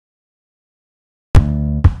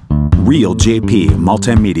Real JP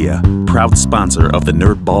Multimedia, proud sponsor of the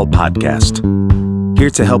Nerdball Podcast. Here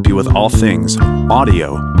to help you with all things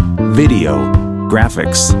audio, video,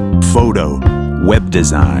 graphics, photo, web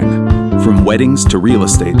design. From weddings to real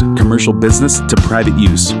estate, commercial business to private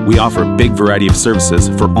use, we offer a big variety of services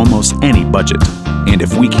for almost any budget. And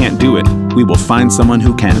if we can't do it, we will find someone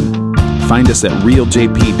who can. Find us at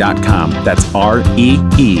realjp.com. That's REELJP.com.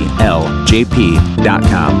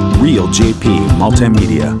 Real JP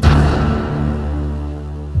Multimedia.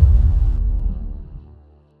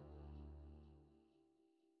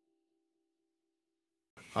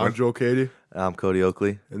 I'm Joel Cady. I'm Cody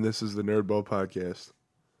Oakley. And this is the Nerdball Podcast.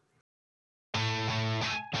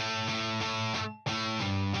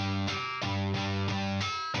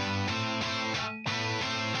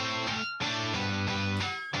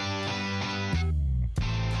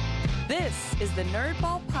 This is the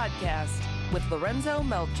Nerdball Podcast with Lorenzo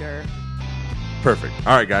Melcher. Perfect.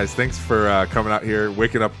 All right, guys. Thanks for coming out here,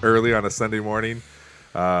 waking up early on a Sunday morning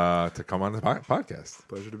to come on the podcast.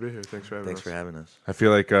 Pleasure to be here. Thanks for having us. I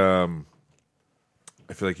feel like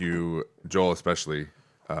you, Joel especially,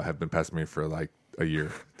 have been past me for like a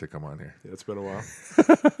year to come on here. Yeah, it's been a while.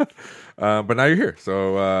 But now you're here.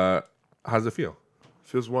 So how does it feel?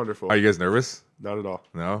 Feels wonderful. Are you guys nervous? Not at all.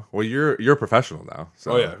 No? Well, you're a professional now.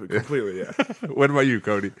 So. Oh, yeah. Completely, yeah. What about you,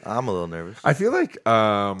 Cody? I'm a little nervous. I feel like,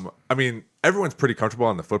 everyone's pretty comfortable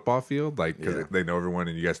on the football field, like, because they know everyone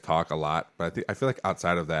and you guys talk a lot. But I feel like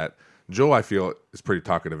outside of that, Joel, I feel, is pretty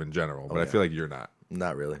talkative in general, but I feel like you're not.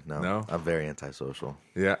 Not really, no. No? I'm very antisocial.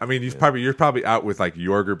 Yeah, I mean, you're probably out with like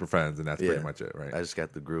your group of friends, and that's pretty much it, right? I just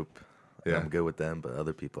got the group. Yeah. I'm good with them, but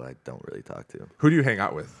other people I don't really talk to. Who do you hang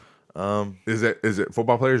out with? Is it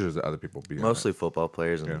football players or is it other people? Mostly football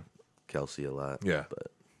players and Kelsey a lot. Yeah. But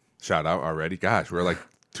shout out already. Gosh, we're like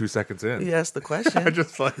 2 seconds in. he asked the question. I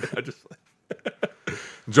just like.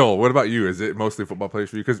 Joel, what about you? Is it mostly football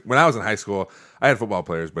players for you? Because when I was in high school, I had football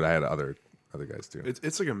players, but I had other guys too.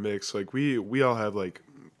 It's like a mix. Like we all have like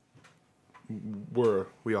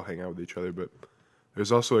we all hang out with each other, but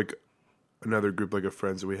there's also like another group like of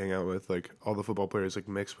friends that we hang out with. Like all the football players like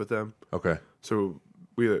mixed with them. Okay. So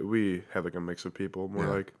we have like a mix of people. More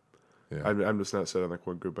like I'm just not set on like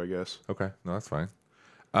one group, I guess. Okay, no, that's fine.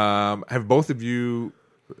 Did both of you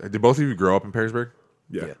grow up in Perrysburg?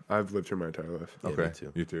 Yeah. I've lived here my entire life. Okay, me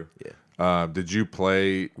too. You too. Yeah. Did you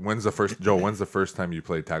play? When's the first time you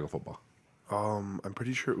played tackle football? I'm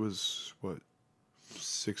pretty sure it was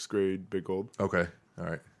 6th grade, Big Gold. Okay, all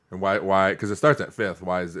right. And why? Because it starts at 5th.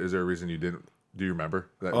 Why is there a reason you didn't? Do you remember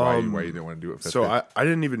that? Why you didn't want to do it? 5th So grade? I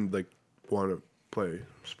didn't even like want to play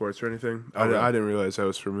sports or anything. I didn't realize that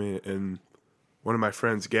was for me. And one of my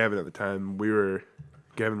friends, Gavin, at the time,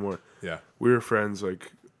 Gavin Moore. Yeah. We were friends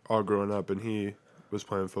like all growing up, and he was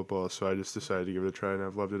playing football, so I just decided to give it a try, and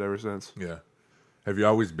I've loved it ever since. Yeah. Have you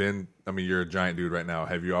always been? I mean, you're a giant dude right now.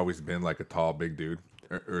 Have you always been like a tall, big dude,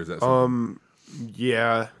 or is that something?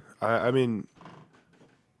 Yeah. I mean,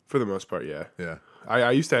 for the most part, yeah. Yeah.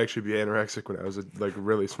 I used to actually be anorexic when I was a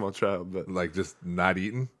really small child, but Like just not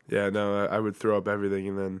eating? yeah, no, I would throw up everything,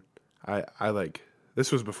 and then I like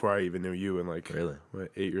this was before I even knew you, and like Really?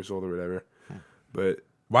 8 years old or whatever. But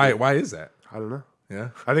Why is that? I don't know. Yeah.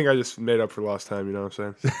 I think I just made up for lost time. You know what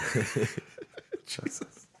I'm saying?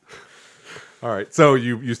 Jesus. All right. So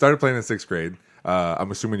you started playing in 6th grade.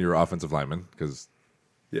 I'm assuming you were offensive lineman because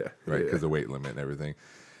Yeah. the weight limit and everything.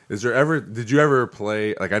 Did you ever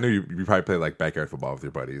play, like I know you probably play like backyard football with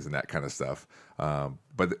your buddies and that kind of stuff.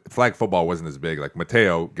 But flag football wasn't as big. Like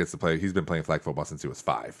Mateo gets to play, he's been playing flag football since he was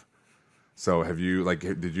 5. So did you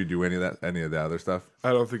do any of the other stuff?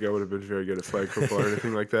 I don't think I would have been very good at flag football or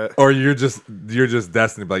anything like that. Or you're just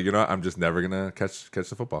destined to be like, you know what, I'm just never gonna catch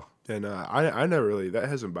the football. And I never really, that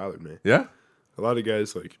hasn't bothered me. Yeah? A lot of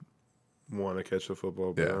guys like want to catch the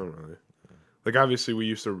football, but I don't really. Like obviously we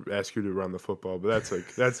used to ask you to run the football, but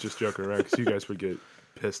that's just joking around because you guys would get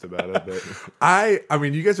pissed about it. But I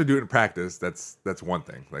mean, you guys would do it in practice. That's one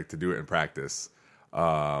thing. Like to do it in practice.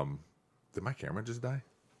 Did my camera just die?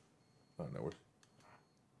 Oh no, I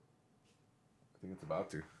think it's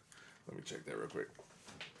about to. Let me check that real quick.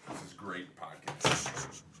 This is great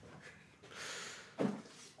podcast.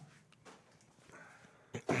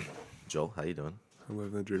 Joel, how you doing? I'm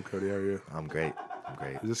living the dream, Cody. How are you? I'm great.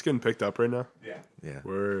 Is this getting picked up right now? Yeah. Yeah.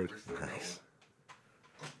 Word. Nice.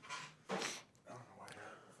 I don't know why it's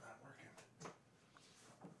not working.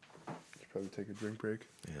 Should probably take a drink break.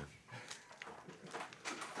 Yeah.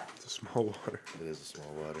 It's a small water. It is a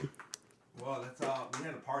small water. Well, that's we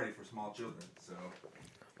had a party for small children, so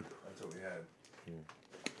that's what we had.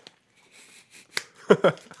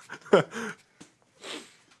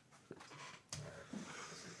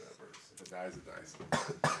 dies, it dies.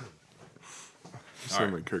 You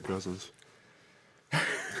sound like Kirk Cousins.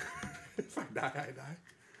 It's like die.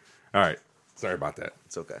 All right. Sorry about that.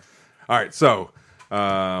 It's okay. All right. So,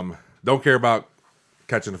 don't care about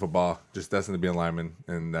catching the football. Just destined to be a lineman,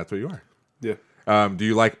 and that's what you are. Yeah. Do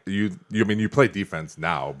you like you? I mean, you play defense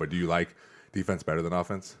now, but do you like defense better than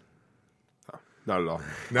offense? Not at all.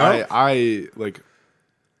 No?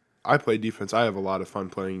 I play defense. I have a lot of fun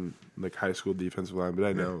playing like high school defensive line, but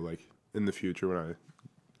I know like in the future when I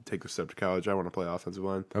take the step to college, I want to play offensive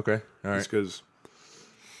line. Okay. All right. Just because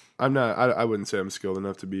I'm not. I wouldn't say I'm skilled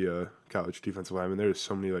enough to be a college defensive lineman. There's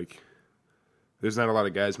so many like. There's not a lot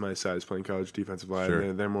of guys my size playing college defensive line.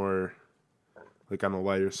 Sure. They're more like on the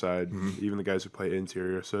lighter side. Even the guys who play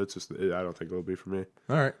interior. So it's just I don't think it'll be for me.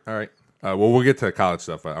 All right. Well, we'll get to college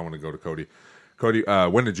stuff. I want to go to Cody. Cody,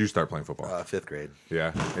 when did you start playing football? 5th grade.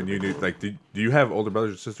 Yeah, and you knew like, do you have older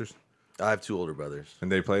brothers or sisters? I have 2 older brothers.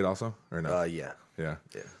 And they played also, or no? Yeah. Yeah.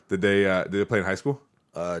 Yeah. Did they play in high school?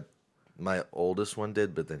 My oldest one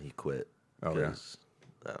did, but then he quit. Oh, yeah. 'cause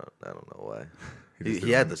I don't know why. just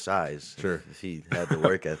He had the size. Sure. If he had the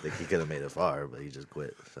work ethic, he could have made it far, but he just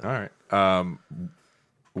quit. So. All right.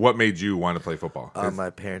 What made you want to play football? My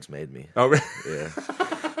parents made me. Oh, really? Yeah.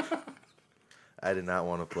 I did not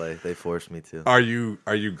want to play. They forced me to. Are you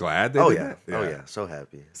glad? They Oh did yeah. that? Oh yeah. So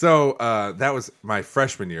happy. So that was my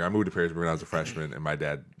freshman year. I moved to Perrysburg when I was a freshman, and my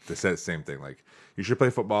dad said the same thing. Like, you should play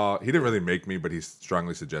football. He didn't really make me, but he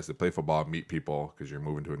strongly suggested play football, meet people, because you're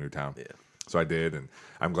moving to a new town. Yeah. So I did, and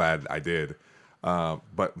I'm glad I did.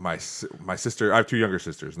 But my sister, I have 2 younger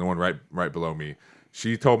sisters, and the one right below me,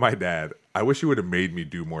 she told my dad, "I wish you would have made me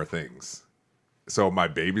do more things." So my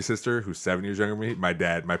baby sister, who's 7 years younger than me, my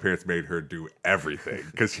parents made her do everything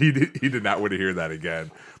because he did not want to hear that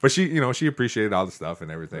again. But she appreciated all the stuff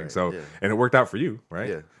and everything. Right, So yeah. And it worked out for you, right?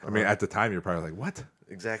 Yeah. I mean, at the time you're probably like, what?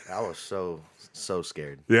 Exactly. I was so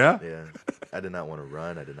scared. Yeah. Yeah. I did not want to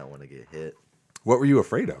run. I did not want to get hit. What were you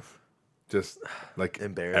afraid of? Just like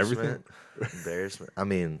Embarrassment. everything? Embarrassment. I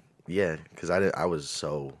mean, yeah, because I was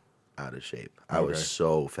so out of shape. I Okay. was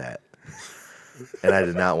so fat. And I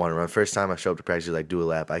did not want to run. First time I showed up to practice, like, do a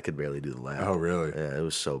lap. I could barely do the lap. Oh, really? Yeah, it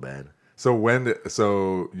was so bad. So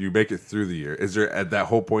you make it through the year. Is there at that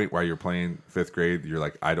whole point while you're playing 5th grade, you're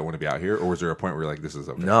like, I don't want to be out here? Or was there a point where you're like, this is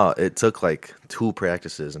okay? No, it took like 2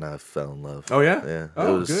 practices and I fell in love. Oh, yeah? Yeah.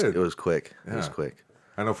 Oh, it good. was quick. It was Yeah. quick.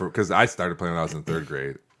 I know because I started playing when I was in 3rd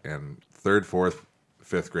grade, and 3rd, 4th,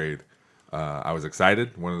 5th grade, I was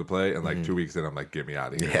excited, wanted to play, and like 2 weeks in, I'm like, get me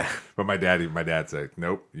out of here. Yeah. But my dad said,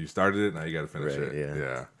 nope, you started it, now you got to finish Right, it.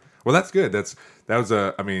 yeah. Well, that's good. That was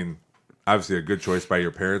obviously a good choice by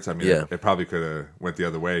your parents. I mean, Yeah. it probably could have went the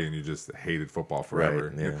other way, and you just hated football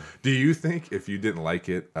forever. Right, yeah. Do you think if you didn't like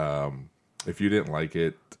it, as a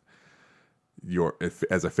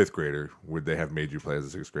 5th grader, would they have made you play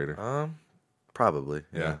as a 6th grader? Probably.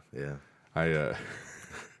 Yeah. Yeah.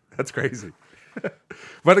 That's crazy.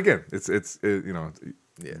 But again, it's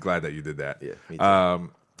Yeah. glad that you did that. Yeah, me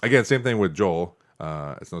too. Again, same thing with Joel.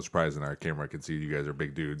 It's no surprise in our camera I can see you guys are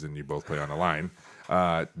big dudes and you both play on the line.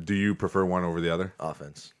 Do you prefer one over the other?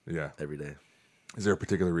 Offense. Yeah. Every day. Is there a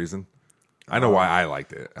particular reason? I know why I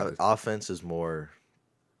liked it. Offense is more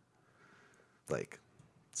like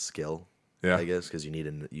skill. Yeah. I guess because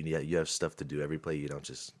you have stuff to do every play. You don't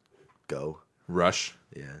just go. Rush.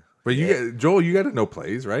 Yeah. But Joel, you got to know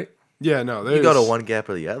plays, right? Yeah, no. You go to one gap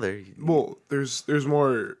or the other. Well, there's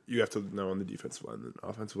more you have to know on the defensive line than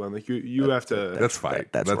offensive line. Like you have to. Let's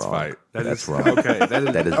fight. That's Let's wrong. fight. That's is- wrong. Okay,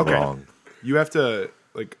 That is okay. wrong. You have to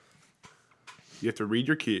read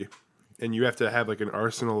your key, and you have to have like an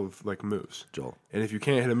arsenal of like moves. Joel. And if you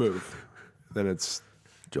can't hit a move, then it's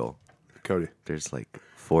Joel. Cody. There's like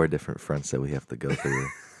 4 different fronts that we have to go through,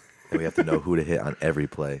 and we have to know who to hit on every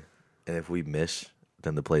play. And if we miss,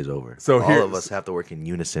 then the play's over. So all here's- of us have to work in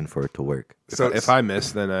unison for it to work. So If I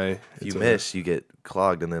miss, then If you miss, you get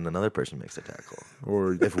clogged, and then another person makes the tackle.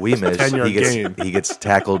 or If we miss, 10-yard gain. he gets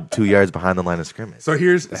tackled 2 yards behind the line of scrimmage. So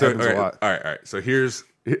here's all happens a right, lot. all right. So here's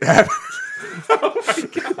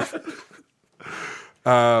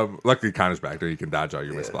luckily Connor's back there. You can dodge all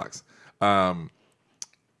your missed blocks.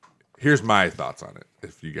 Here's my thoughts on it.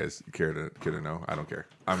 If you guys care to know, I don't care.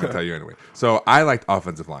 I'm gonna tell you anyway. So I liked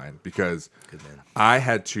offensive line because I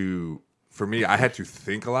had to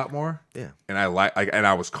think a lot more. Yeah. And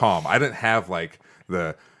I was calm. I didn't have like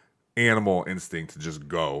the animal instinct to just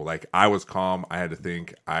go. Like I was calm. I had to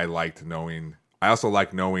think. I also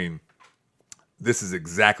liked knowing this is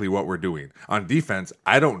exactly what we're doing. On defense,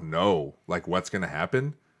 I don't know like what's gonna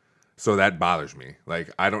happen. So that bothers me. Like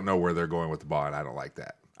I don't know where they're going with the ball, and I don't like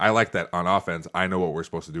that. I like that on offense. I know what we're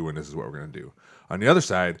supposed to do, and this is what we're going to do. On the other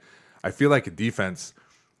side, I feel like a defense,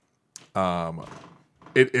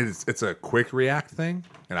 it's a quick react thing,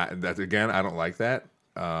 and I don't like that.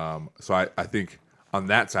 So I think on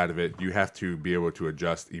that side of it, you have to be able to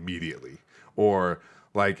adjust immediately, or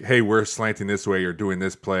like, hey, we're slanting this way, you're doing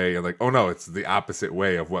this play, and like, oh no, it's the opposite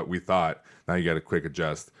way of what we thought. Now you got to quick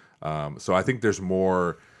adjust. So I think there's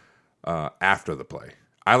more after the play.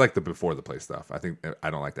 I like the before the play stuff. I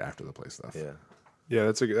don't like the after the play stuff. Yeah,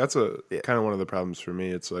 that's kind of one of the problems for me.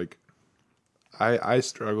 It's like I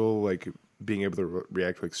struggle like being able to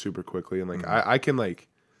react like super quickly, and like I can like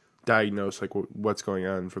diagnose like what's going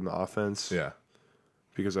on from the offense. Yeah,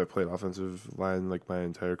 because I played offensive line like my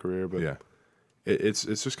entire career, but yeah, it's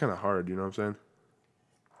just kind of hard. You know what I'm saying?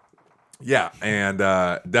 Yeah, and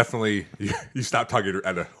definitely you stopped talking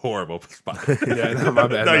at a horrible spot. Yeah, no, my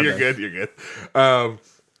bad. No, you're good. You're good.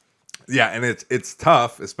 Yeah, and it's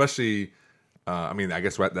tough, especially. I mean, I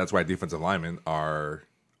guess that's why defensive linemen are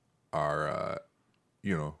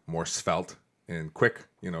more svelte and quick,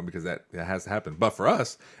 because that has to happen. But for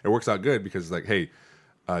us, it works out good because like, hey,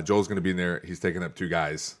 Joel's going to be in there. He's taking up two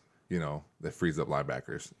guys, that frees up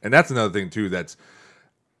linebackers, and that's another thing too.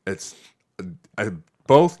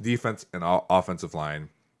 Both defense and offensive line,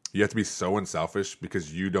 you have to be so unselfish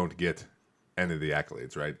because you don't get any of the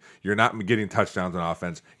accolades, right? You're not getting touchdowns on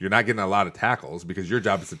offense. You're not getting a lot of tackles because your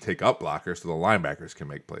job is to take up blockers so the linebackers can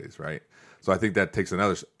make plays, right? So I think that takes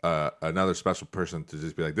another special person to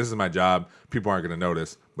just be like, this is my job. People aren't going to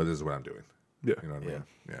notice, but this is what I'm doing. Yeah. You know what I mean?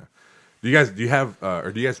 Yeah. Do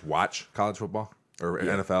you guys watch college football or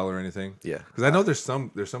NFL or anything? Yeah. Because I know there's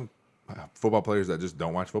some football players that just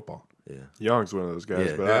don't watch football. Yeah. Young's one of those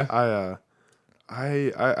guys, but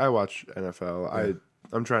I watch NFL. Yeah.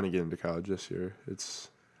 I'm trying to get into college this year. It's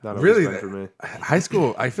not always Really fun for me. High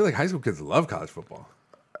school. I feel like high school kids love college football.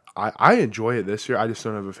 I enjoy it this year. I just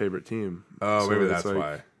don't have a favorite team. Oh, maybe that's like,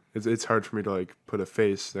 why. It's hard for me to like put a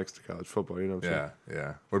face next to college football. You know what I'm saying?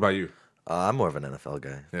 Yeah. What about you? I'm more of an NFL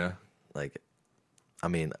guy. Yeah. Like, I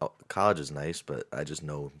mean, college is nice, but I just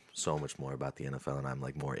know so much more about the NFL, and I'm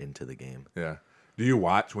like more into the game. Yeah.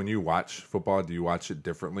 When you watch football, do you watch it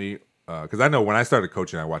differently? Because I know when I started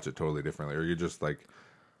coaching, I watch it totally differently. Or you're just like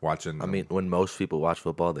watching. I mean, when most people watch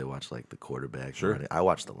football, they watch like the quarterback. Sure. I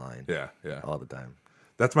watch the line. Yeah. All the time.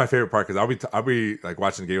 That's my favorite part because I'll be like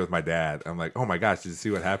watching the game with my dad. I'm like, oh my gosh, did you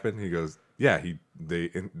see what happened? He goes, yeah,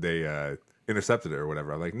 they intercepted it or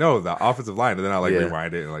whatever. I'm like, no, the offensive line. And then I'll like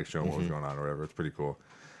rewind it and like show him what was going on or whatever. It's pretty cool.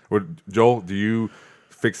 Joel, do you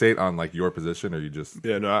fixate on like your position or you just?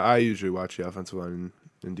 Yeah, no, I usually watch the offensive line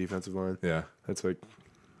and defensive line. Yeah, that's like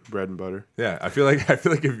bread and butter. Yeah, I feel like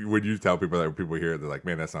when you tell people that, when people hear it, they're like,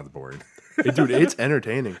 man, that sounds boring. Dude, it's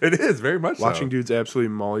entertaining. It is very much. Watching dudes absolutely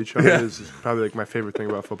maul each other is probably like my favorite thing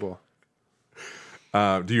about football.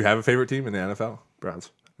 Do you have a favorite team in the NFL? Browns.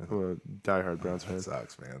 I'm a diehard Browns fan. That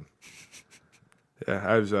sucks, man. Yeah,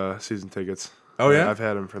 I have season tickets. Oh yeah, I've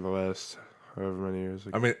had them for the last however many years.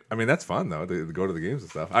 Like, I mean that's fun though to go to the games and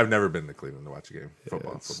stuff. I've never been to Cleveland to watch a game.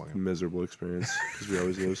 Football game. A miserable experience because we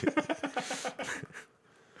always lose.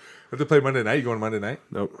 Have to play Monday night? You going Monday night?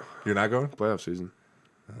 Nope. You're not going? Playoff season.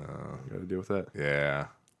 Got to deal with that. Yeah.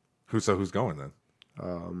 Who's going then?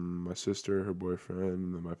 My sister, her boyfriend,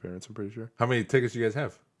 and then my parents. I'm pretty sure. How many tickets do you guys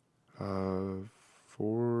have?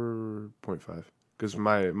 4.5. Because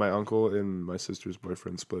my uncle and my sister's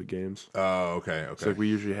boyfriend split games. Oh, okay. So like we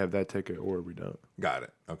usually have that ticket or we don't. Got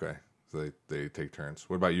it. Okay. So they take turns.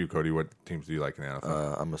 What about you, Cody? What teams do you like in the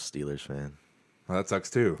NFL? I'm a Steelers fan. Well, that sucks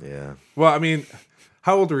too. Yeah. Well, I mean,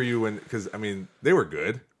 how old were you when? Because I mean, they were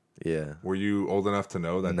good. Yeah. Were you old enough to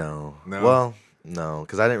know that? No. Well, no,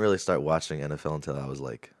 because I didn't really start watching NFL until I was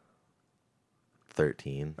like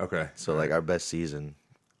 13. Okay. So like our best season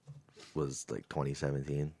was like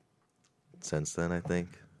 2017. Since then, I think,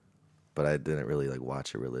 but I didn't really like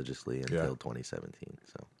watch it religiously until 2017.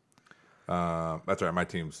 So that's right. My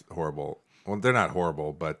team's horrible. Well, they're not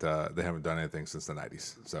horrible, but they haven't done anything since the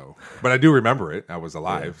 90s. So, but I do remember it. I was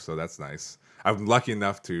alive, so that's nice. I'm lucky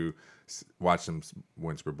enough to watch them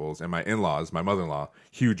win Super Bowls. And my in-laws, my mother-in-law,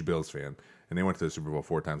 huge Bills fan, and they went to the Super Bowl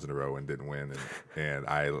 4 times in a row and didn't win. And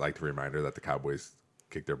I like to remind her that the Cowboys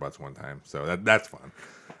kicked their butts one time. So that's fun.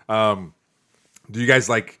 Do you guys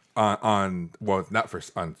like well, not for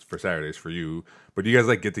Saturdays for you, but do you guys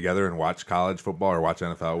like get together and watch college football or watch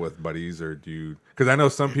NFL with buddies, or do you? Because I know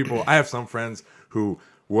some people. I have some friends who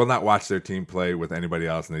will not watch their team play with anybody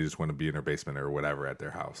else, and they just want to be in their basement or whatever at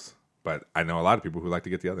their house. But I know a lot of people who like to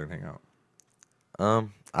get together and hang out.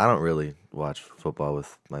 I don't really watch football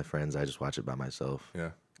with my friends. I just watch it by myself. Yeah.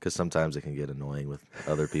 Because sometimes it can get annoying with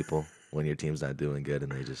other people when your team's not doing good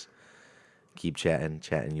and they just keep chatting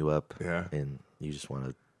you up. Yeah. And you just want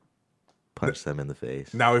to punch them in the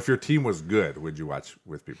face. Now, if your team was good, would you watch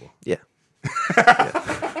with people? Yeah.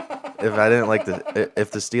 If I didn't like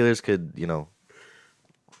if the Steelers could,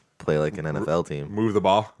 play like an NFL team, Move the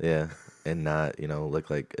ball? yeah, and not, look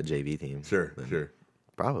like a JV team. Sure, then sure.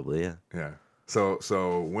 Probably, yeah. Yeah.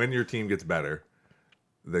 So when your team gets better,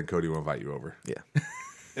 then Cody will invite you over. Yeah.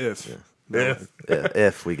 If. If. Yeah,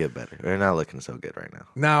 if we get better. We're not looking so good right now.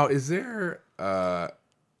 Now, is there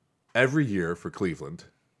every year for Cleveland,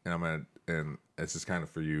 and it's just kind of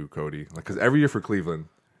for you, Cody, because every year for Cleveland,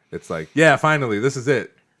 it's like, yeah, finally, this is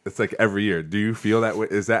it. It's like every year. Do you feel that way?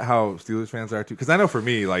 Is that how Steelers fans are too? Because I know for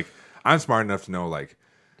me, like, I'm smart enough to know, like,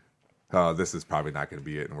 oh, this is probably not going to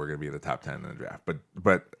be it, and we're going to be in the top 10 in the draft.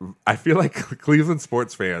 But I feel like Cleveland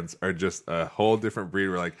sports fans are just a whole different breed.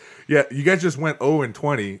 We're like, yeah, you guys just went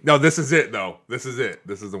 0-20. No, this is it, though. This is it.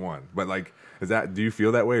 This is the one. But, like, do you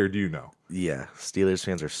feel that way, or do you know? Yeah, Steelers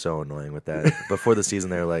fans are so annoying with that. Before the season,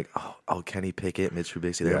 they're like, oh, Kenny Pickett, Mitch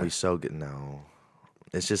Trubisky, they're going to be so good. No.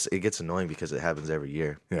 It's just, it gets annoying because it happens every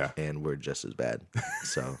year. Yeah. And we're just as bad.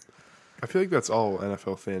 So. I feel like that's all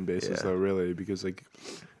NFL fan bases, though, really, because, like,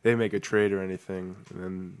 they make a trade or anything and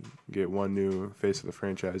then get one new face of the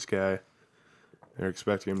franchise guy. They're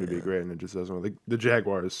expecting him to be great, and it just doesn't work. Like, the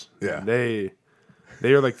Jaguars, they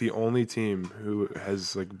are, like, the only team who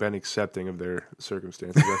has, like, been accepting of their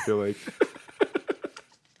circumstances, I feel like.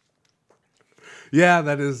 Yeah,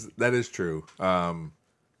 that is true.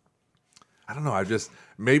 I don't know.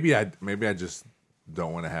 Maybe I just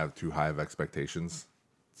don't want to have too high of expectations,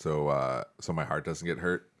 so my heart doesn't get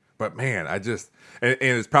hurt. But man, and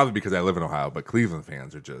it's probably because I live in Ohio. But Cleveland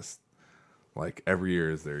fans are just like, every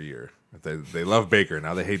year is their year. They love Baker,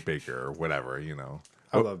 now they hate Baker or whatever.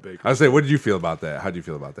 I love Baker. I would say, what did you feel about that? How do you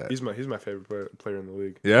feel about that? He's my favorite player in the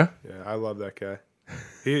league. Yeah, Yeah, I love that guy.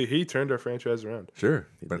 He turned our franchise around. sure.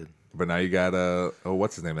 But now you got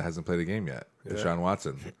what's his name that hasn't played a game yet? Yeah. Deshaun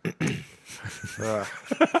Watson.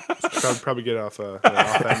 Probably get off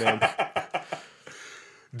that name.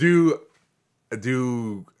 Do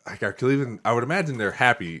like our Cleveland? I would imagine they're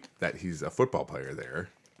happy that he's a football player there,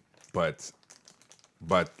 but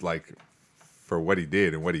like, for what he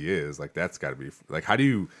did and what he is, like, that's got to be like, how do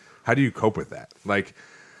you cope with that? Like,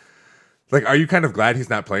 are you kind of glad he's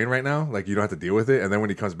not playing right now? Like, you don't have to deal with it, and then when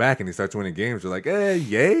he comes back and he starts winning games, you're like,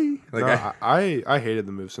 yay! Like, No, I hated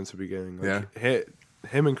the move since the beginning. Like,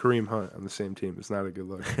 him and Kareem Hunt on the same team is not a good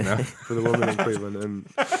look for the women in Cleveland. And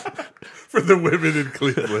for the women in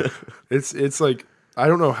Cleveland, it's like, I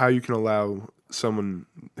don't know how you can allow someone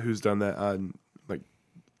who's done that on, like,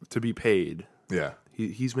 to be paid. Yeah,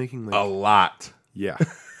 he's making like a lot. Yeah,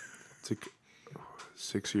 it's like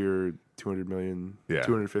 6-year, $200 million,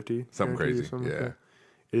 250, something crazy. Like that.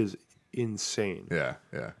 It is insane. Yeah.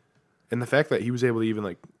 And the fact that he was able to even,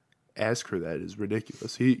 like, ask for that is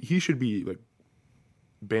ridiculous. He should be, like,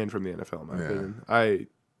 banned from the NFL, in my opinion. I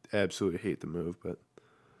absolutely hate the move, but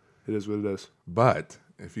it is what it is. But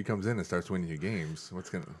if he comes in and starts winning you games, what's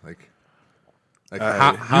gonna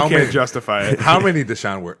how you can't justify it. How many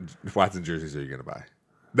Deshaun Watson jerseys are you gonna buy?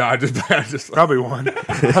 No, I just probably one.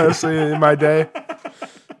 Honestly, in my day,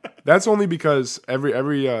 that's only because every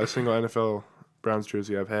single NFL Browns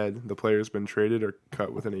jersey I've had, the player's been traded or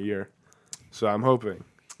cut within a year. So I'm hoping.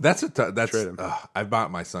 Trade him. I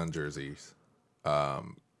bought my son jerseys,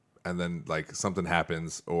 and then, like, something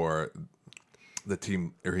happens, or the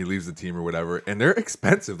team, or he leaves the team or whatever, and they're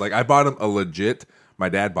expensive. Like, I bought him a legit. My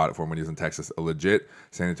dad bought it for him when he was in Texas. A legit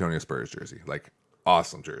San Antonio Spurs jersey, like,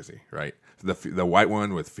 awesome jersey, right? The white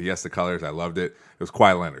one with Fiesta colors, I loved it. It was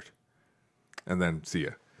Kawhi Leonard, and then see ya.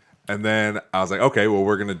 And then I was like, okay, well,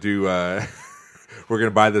 we're gonna do, we're gonna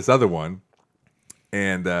buy this other one,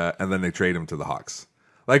 and then they trade him to the Hawks.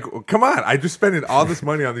 Like, come on! I just spending all this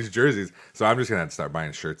money on these jerseys, so I'm just gonna have to start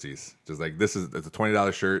buying shirtsies. Just like, it's a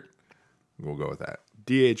 $20 shirt. We'll go with that.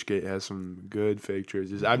 DHgate has some good fake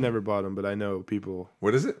jerseys. I've never bought them, but I know people.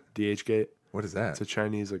 What is it? DHgate. What is that? It's a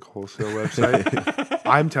Chinese, like, wholesale website.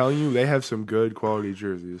 I'm telling you, they have some good quality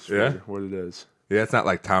jerseys for what it is. Yeah, it's not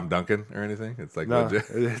like Tom Duncan or anything. It's like legit.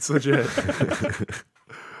 It's legit.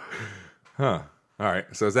 Huh. All right.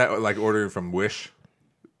 So is that like ordering from Wish?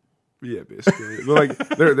 Yeah, basically. they're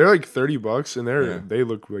like $30, and they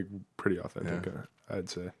look like pretty authentic. I'd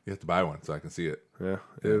say you have to buy one so I can see it. Yeah,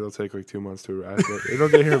 it'll take like 2 months to arrive, but it'll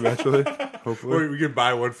get here eventually. Hopefully, or we can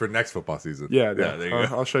buy one for next football season. Yeah. There you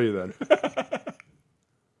go. I'll show you then.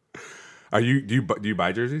 Do you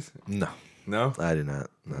buy jerseys? No, I do not.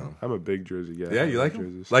 No, I'm a big jersey guy. Yeah, you like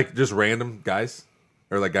jerseys? Like, just random guys,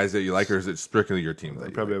 or like guys that you like, or is it strictly your team? I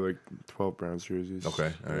probably have like 12 Browns jerseys.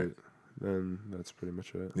 Okay, all right. Then that's pretty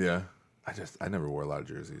much it. Yeah, I never wore a lot of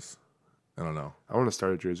jerseys. I don't know. I want to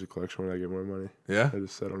start a jersey collection when I get more money. Yeah? I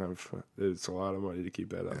don't have. It's a lot of money to keep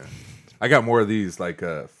that up. Yeah. I got more of these like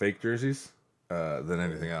fake jerseys than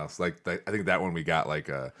anything else. Like I think that one we got like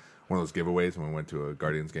one of those giveaways when we went to a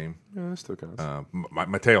Guardians game. Yeah, that still counts.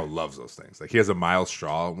 Mateo loves those things. Like he has a Miles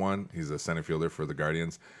Straw one. He's a center fielder for the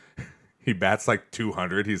Guardians. He bats like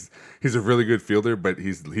 200. He's a really good fielder, but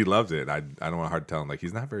he loves it. I don't want to hard to tell him like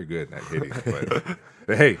he's not very good at hitting.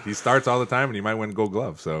 But hey, he starts all the time and he might win Gold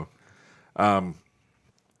Glove. So,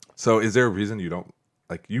 so is there a reason you don't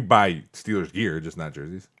like you buy Steelers gear, just not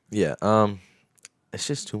jerseys? Yeah. It's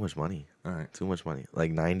just too much money. All right, too much money.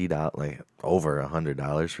 Like $90, like over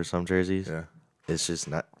 $100 for some jerseys. Yeah. It's just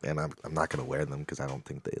not, and I'm not gonna wear them because I don't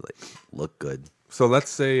think they like look good. So let's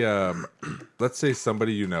say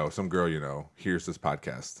somebody you know, some girl you know, hears this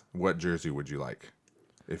podcast. What jersey would you like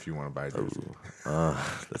if you want to buy a jersey?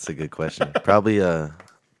 That's a good question. Probably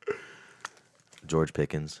George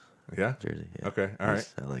Pickens Yeah. jersey. Yeah. Okay. All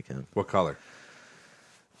right. I like him. What color?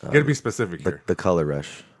 You gotta be specific here. The Color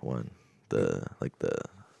Rush one. The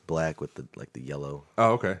black with the yellow.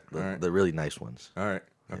 Oh, okay. All right. The really nice ones. All right.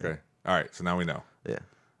 Okay. All right. So now we know. Yeah.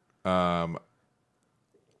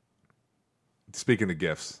 Speaking of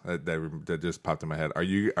gifts, that just popped in my head. Are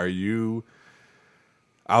you?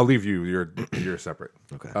 I'll leave you. You're separate.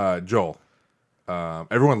 Okay. Joel.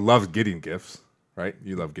 Everyone loves getting gifts, right?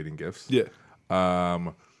 You love getting gifts. Yeah.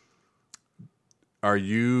 Are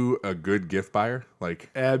you a good gift buyer?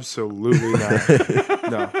 Like, Absolutely not.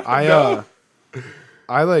 No.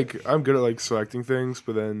 I'm good at like selecting things,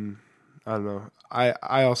 but then I don't know.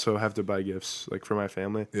 I also have to buy gifts like for my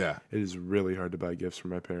family. yeah, It is really hard to buy gifts for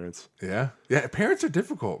my parents. yeah. Parents are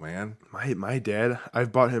difficult, man. My dad,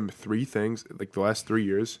 I've bought him 3 things like the last 3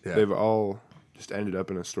 years. Yeah. They've all just ended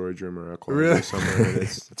up in a storage room or a closet Really? or somewhere. And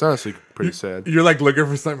it's honestly pretty sad. You're like looking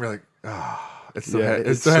for something. You're like, oh, it still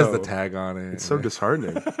has the tag on it. It's so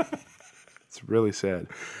disheartening. It's really sad.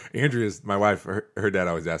 Andrea's my wife. Her dad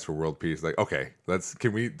always asks for world peace. Like, okay,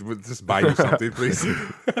 can we just buy you something, please?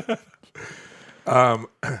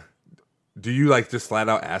 Do you like just flat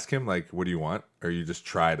out ask him like, what do you want, or you just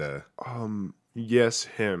try to? Yes,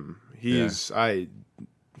 him. I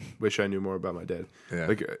wish I knew more about my dad. Yeah.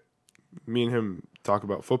 Like me and him talk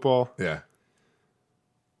about football, Yeah,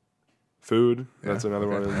 food. That's Yeah,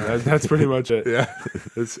 another okay. one. That's pretty much it. yeah.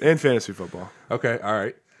 And fantasy football. Okay, all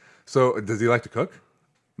right. So, does he like to cook?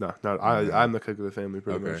 No, I'm the cook of the family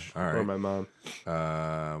pretty Okay, much. all right. Or my mom.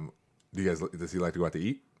 Does he like to go out to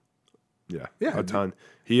eat? Yeah, Yeah, a ton.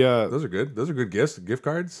 He Those are good. Those are good gifts, gift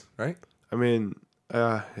cards, right? I mean,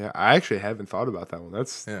 yeah, I actually haven't thought about that one.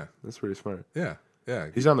 That's pretty smart. Yeah.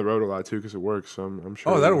 He's on the road a lot too because of work, so I'm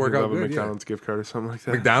sure. Oh, that'll work he'll out have a good, McDonald's gift card or something like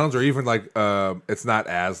that. McDonald's or even like it's not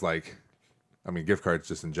as like, I mean, gift cards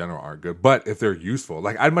just in general aren't good, but if they're useful,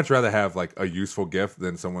 like I'd much rather have like a useful gift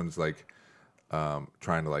than someone's like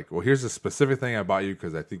trying to like, well, here's a specific thing I bought you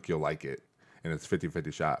because I think you'll like it, and it's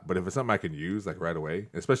 50-50 shot. But if it's something I can use like right away,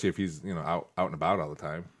 especially if he's out and about all the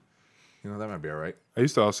time, that might be all right. I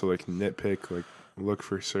used to also like nitpick, like look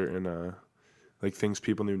for certain like things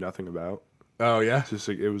people knew nothing about. Oh yeah, It's just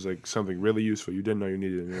like it was like something really useful you didn't know you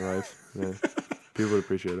needed in your life. Yeah. People would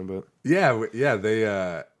appreciate them, but yeah.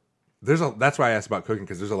 They that's why I asked about cooking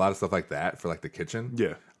because there's a lot of stuff like that for like the kitchen.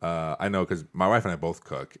 yeah, I know because my wife and I both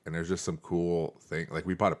cook, and there's just some cool thing. Like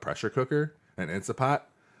we bought a pressure cooker, an Instapot.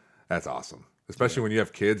 That's awesome, especially when you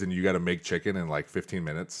have kids and you got to make chicken in like 15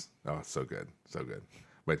 minutes. Oh, it's so good, so good.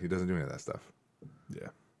 But he doesn't do any of that stuff. yeah.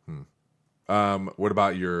 What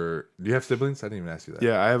about do you have siblings? I didn't even ask you that.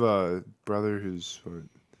 Yeah, I have a brother who's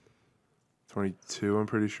 22, I'm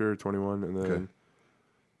pretty sure, 21, and then Okay.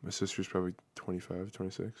 my sister's probably 25,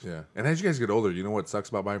 26. Yeah. And as you guys get older, you know what sucks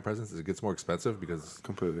about buying presents is it gets more expensive because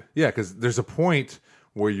Completely. because there's a point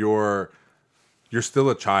where you're still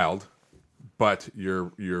a child, but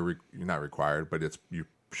you're not required, but you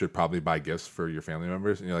should probably buy gifts for your family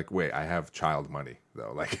members, and you're like, wait, I have child money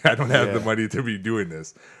though. Like I don't have the Yeah. money to be doing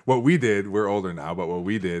this. What we did, we're older now, but what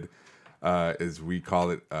we did is we call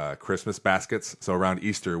it Christmas baskets. So around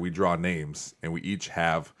Easter, we draw names, and we each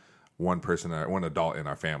have one adult in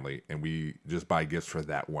our family, and we just buy gifts for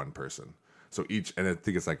that one person. So and I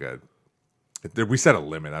think it's like we set a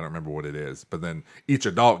limit. I don't remember what it is, but then each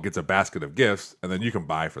adult gets a basket of gifts, and then you can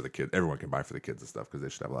buy for the kids. Everyone can buy for the kids and stuff because they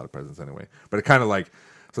should have a lot of presents anyway. But it kind of like,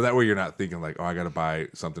 so that way you're not thinking like, oh, I got to buy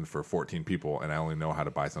something for 14 people, and I only know how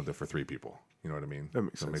to buy something for 3 people. You know what I mean? That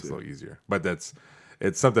makes so sense, it makes it a yeah. little easier. But it's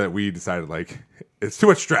something that we decided like, it's too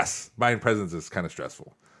much stress. Buying presents is kind of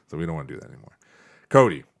stressful, so we don't want to do that anymore.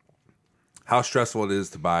 Cody, how stressful it is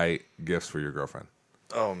to buy gifts for your girlfriend?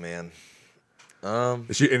 Oh man.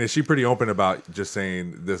 Is she pretty open about just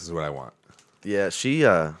saying this is what I want? Yeah, she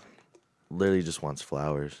literally just wants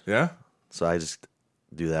flowers. Yeah. So I just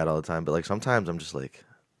do that all the time. But like sometimes I'm just like,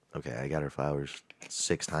 okay, I got her flowers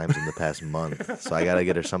 6 times in the past month, so I gotta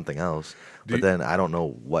get her something else. But then I don't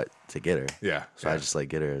know what to get her. Yeah. So I just like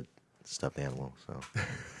get her a stuffed animal. So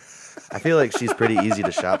I feel like she's pretty easy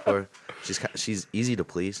to shop for. She's easy to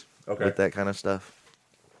please with that kind of stuff.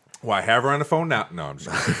 Well, I have her on the phone now. No, I'm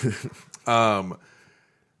just kidding.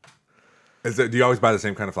 Do you always buy the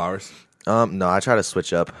same kind of flowers? No, I try to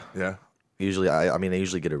switch up. Yeah. Usually, I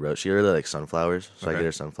usually get her rose. She really likes sunflowers, so I get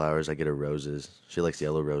her sunflowers. I get her roses. She likes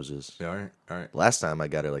yellow roses. Yeah, all right. Last time I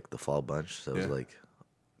got her like the fall bunch, so it was like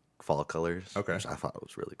fall colors. Okay. Which I thought it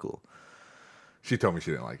was really cool. She told me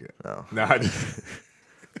she didn't like it. No, I just...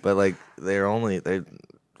 But like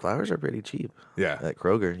flowers are pretty cheap. Yeah. At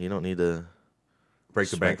Kroger, you don't need to break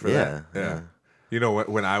the bank for that. Yeah. You know,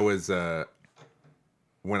 when I was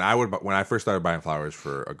when I first started buying flowers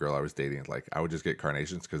for a girl I was dating, like I would just get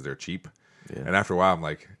carnations because they're cheap. Yeah. And after a while, I'm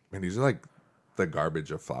like, man, these are like the garbage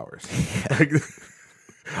of flowers. Like,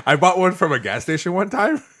 I bought one from a gas station one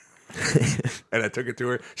time, and I took it to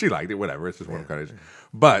her. She liked it, whatever. It's just one carnation.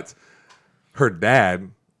 But her dad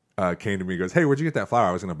came to me and goes, hey, where'd you get that flower?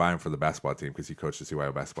 I was going to buy him for the basketball team because he coached the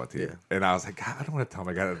CYO basketball team. Yeah. And I was like, God, I don't want to tell him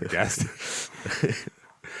I got it at the gas station.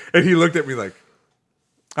 And he looked at me like,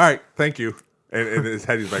 all right, thank you. And in his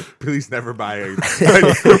head, he's like, please never buy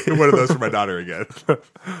one of those for my daughter again.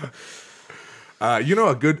 You know,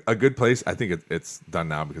 a good place, I think it's done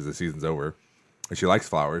now because the season's over. And she likes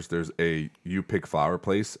flowers. There's a You Pick Flower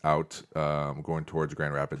place out going towards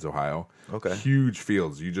Grand Rapids, Ohio. Okay. Huge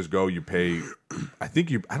fields. You just go, you pay. I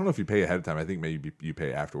don't know if you pay ahead of time. I think maybe you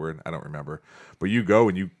pay afterward. I don't remember. But you go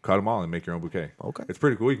and you cut them all and make your own bouquet. Okay. It's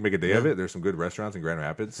pretty cool. You can make a day of it. There's some good restaurants in Grand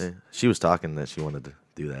Rapids. Yeah. She was talking that she wanted to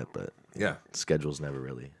do that, but yeah, schedule's never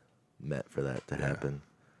really met for that to happen.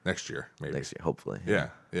 Next year, maybe. Next year, hopefully. Yeah.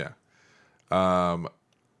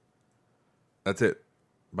 That's it.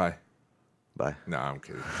 Bye. Bye. No, I'm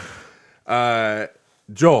kidding.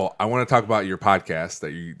 Joel, I want to talk about your podcast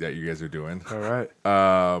that you guys are doing. All right.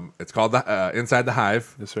 It's called Inside the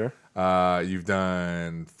Hive. Yes, sir. You've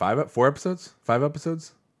done 5 episodes?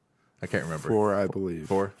 I can't remember. 4, I believe.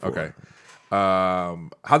 4? Okay.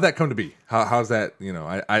 How'd that come to be? How's that? You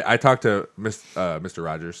know, I talked to Mr.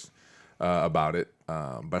 Rogers about it,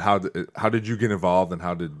 but how did you get involved, and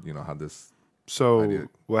how this? So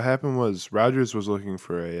what happened was Rogers was looking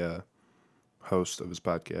for a host of his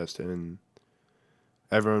podcast, and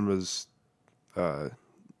everyone was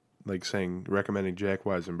recommending Jack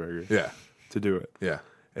Weisenberger to do it. Yeah.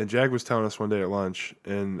 And Jack was telling us one day at lunch,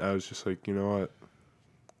 and I was just like, you know what?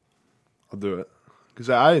 I'll do it. Because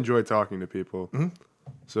I enjoy talking to people. Mm-hmm.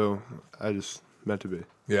 So I just meant to be.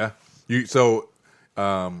 Yeah.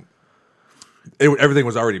 Everything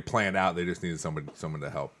was already planned out. They just needed someone to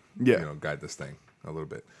help guide this thing a little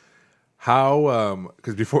bit. How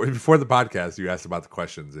because before the podcast you asked about the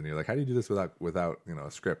questions, and you're like, how do you do this without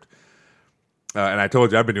a script? And I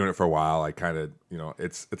told you I've been doing it for a while. I kind of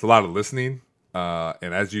it's a lot of listening,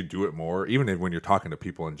 and as you do it more, even when you're talking to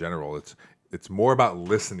people in general, it's more about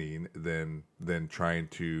listening than trying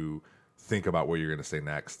to think about what you're going to say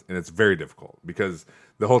next. And it's very difficult because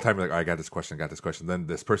the whole time you're like, oh, I got this question. Then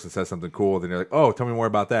this person says something cool. Then you're like, oh, tell me more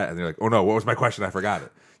about that. And you're like, oh no, what was my question? I forgot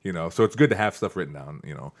it. So it's good to have stuff written down,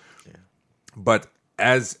 Yeah. But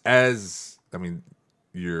as I mean,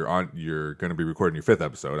 you're going to be recording your 5th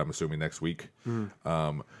episode, I'm assuming next week.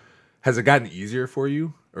 Has it gotten easier for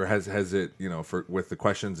you, or has it, with the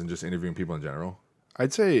questions and just interviewing people in general?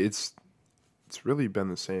 I'd say it's really been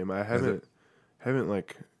the same. I haven't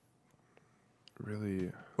like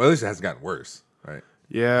really. Well, at least it hasn't gotten worse, right?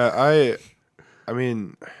 Yeah, I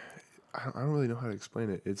mean, I don't really know how to explain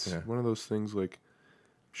it. It's one of those things like,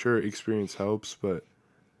 sure, experience helps, but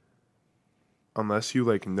unless you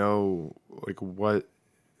know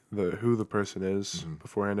who the person is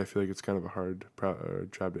beforehand, I feel like it's kind of a hard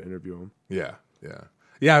job to interview them. Yeah.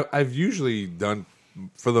 I've usually done,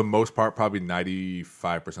 for the most part, probably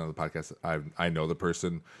 95% of the podcasts. I know the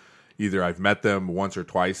person. Either I've met them once or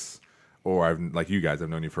twice, or I've, like you guys, I've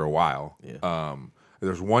known you for a while. Yeah.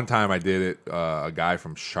 There's one time I did it. A guy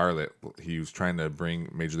from Charlotte, he was trying to bring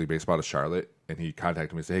Major League Baseball to Charlotte, and he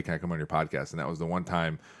contacted me and said, "Hey, can I come on your podcast?" And that was the one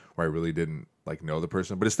time where I really didn't know the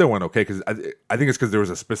person, but it still went okay because I think it's because there was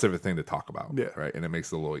a specific thing to talk about, right? And it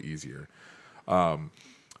makes it a little easier.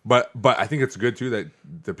 But I think it's good too that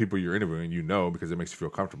the people you're interviewing, because it makes you feel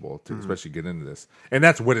comfortable to especially get into this, and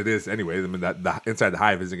that's what it is anyway. I mean, that the Inside the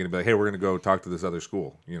Hive isn't going to be like, hey, we're going to go talk to this other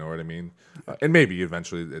school. You know what I mean? And maybe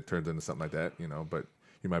eventually it turns into something like that. But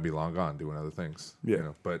you might be long gone doing other things.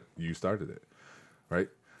 Yeah. But you started it, right?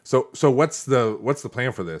 So what's the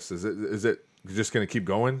plan for this? Is it just going to keep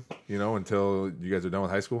going, until you guys are done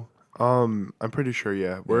with high school? I'm pretty sure.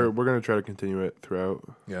 Yeah, we're gonna try to continue it throughout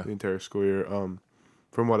the entire school year.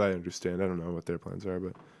 From what I understand, I don't know what their plans are,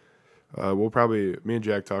 but we'll probably. Me and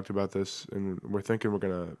Jack talked about this, and we're thinking we're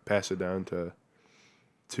gonna pass it down to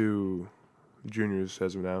 2 juniors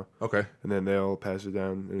as of now. Okay, and then they'll pass it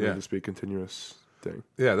down, and it'll just be a continuous thing.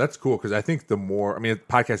 Yeah, that's cool because I think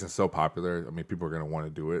podcasting is so popular. I mean, people are going to want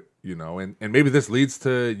to do it, and maybe this leads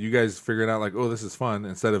to you guys figuring out like, oh, this is fun.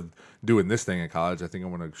 Instead of doing this thing in college, I think I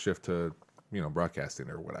want to shift to, broadcasting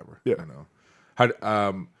or whatever. Yeah.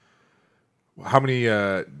 How many,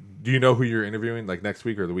 do you know who you're interviewing like next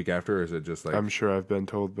week or the week after? Or is it just like, I'm sure I've been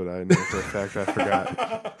told, but I know for a fact I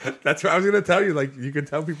forgot. That's what I was going to tell you. Like you can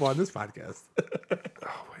tell people on this podcast.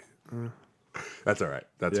 Oh, wait. That's all right.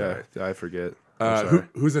 That's all right. I forget.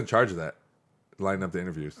 Who's in charge of that? Lining up the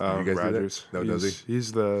interviews. Do you guys Rogers. do that? No, does he?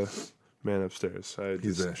 He's the man upstairs. I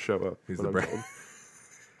just show up. He's when the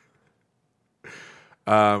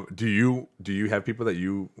I'm told. Do you have people that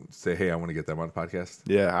you say, hey, I want to get them on the podcast?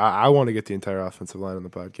 Yeah, I want to get the entire offensive line on the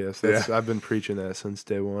podcast. I've been preaching that since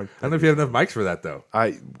day one. I don't know if you have enough mics for that though.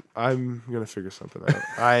 I'm gonna figure something out.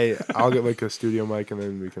 I'll get like a studio mic and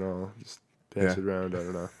then we can all just pass it around. I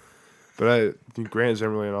don't know. But I think Grant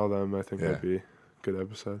Zimmerly and all them, I think that'd be a good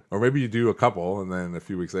episode. Or maybe you do a couple, and then a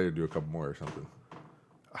few weeks later do a couple more or something.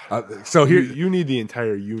 So here, you need the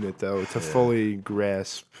entire unit though to fully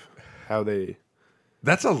grasp how they.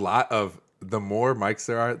 That's a lot of. The more mics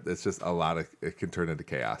there are, it's just a lot of. It can turn into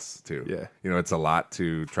chaos too. Yeah, it's a lot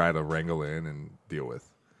to try to wrangle in and deal with.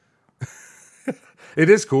 It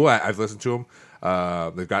is cool. I've listened to them.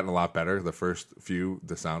 They've gotten a lot better. The first few,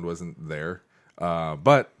 the sound wasn't there.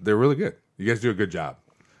 But they're really good. You guys do a good job.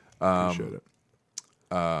 Appreciate it.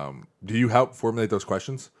 Do you help formulate those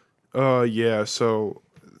questions? Yeah. So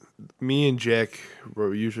me and Jack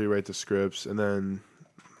usually write the scripts, and then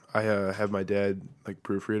I have my dad like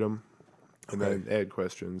proofread them, and then add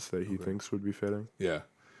questions that he thinks would be fitting. Yeah.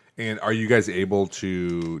 And are you guys able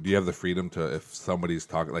to? Do you have the freedom to, if somebody's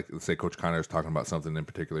talking, like let's say Coach Connor is talking about something in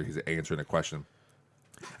particular, he's answering a question,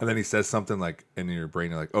 and then he says something like in your brain,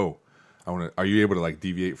 you're like, oh. Are you able to like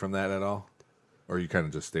deviate from that at all, or you kind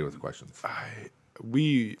of just stay with the questions?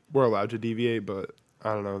 We're allowed to deviate, but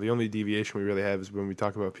I don't know. The only deviation we really have is when we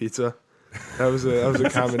talk about pizza. That was a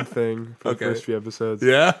common thing for the first few episodes.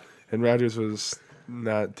 Yeah, and Rogers was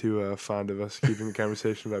not too fond of us keeping the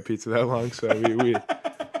conversation about pizza that long, so we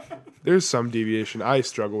there's some deviation. I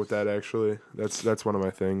struggle with that actually. That's one of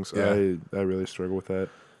my things. Yeah. I really struggle with that,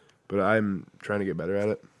 but I'm trying to get better at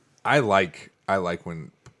it. I like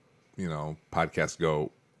when. Podcasts go.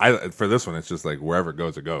 For this one, it's just like wherever it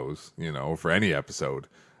goes. For any episode,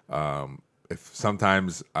 if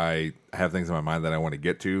sometimes I have things in my mind that I want to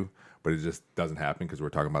get to, but it just doesn't happen because we're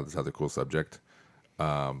talking about this other cool subject.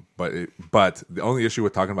 But the only issue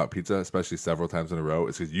with talking about pizza, especially several times in a row,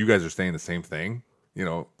 is because you guys are saying the same thing.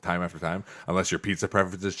 Time after time, unless your pizza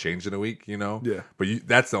preferences change in a week. Yeah. But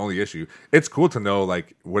that's the only issue. It's cool to know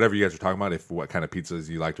like whatever you guys are talking about, if what kind of pizzas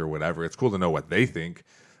you liked or whatever. It's cool to know what they think.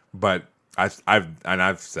 But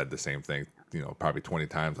I've said the same thing, probably 20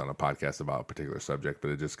 times on a podcast about a particular subject,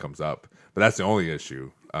 but it just comes up. But that's the only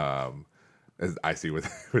issue as I see with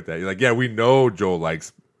that. You're like, yeah, we know Joel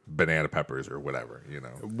likes banana peppers or whatever,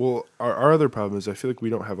 Well, our other problem is I feel like we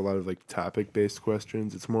don't have a lot of like topic based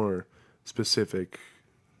questions. It's more specific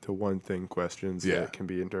to one thing questions that can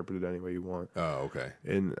be interpreted any way you want. Oh, okay.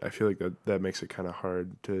 And I feel like that makes it kind of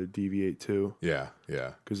hard to deviate too. Yeah.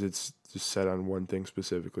 Because it's just set on one thing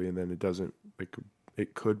specifically, and then it doesn't like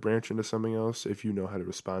it could branch into something else if you know how to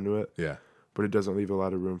respond to it. Yeah. But it doesn't leave a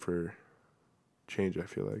lot of room for change, I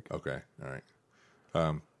feel like. Okay. All right.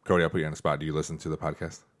 Cody, I'll put you on the spot. Do you listen to the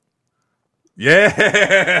podcast?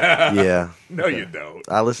 Yeah. Yeah. No, you don't.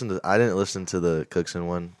 I didn't listen to the Cookson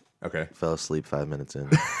one. Okay. Fell asleep 5 minutes in.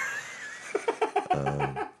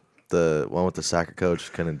 The one with the soccer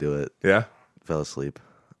coach couldn't do it. Yeah. Fell asleep.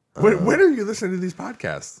 When are you listening to these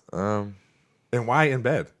podcasts? And why in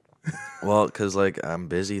bed? Well, because like I'm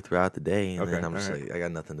busy throughout the day, and then I'm just right. like I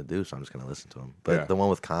got nothing to do, so I'm just gonna listen to them. But the one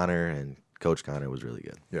with Connor and Coach Connor was really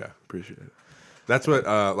good. Yeah. Appreciate it. That's what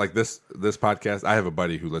like this podcast. I have a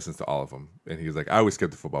buddy who listens to all of them, and he was like, "I always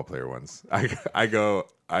skip the football player ones." I go.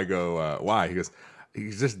 Why? He goes,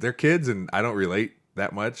 "He's just they're kids, and I don't relate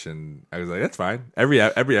that much." And I was like, "That's fine. Every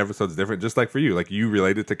episode's different, just like for you. Like you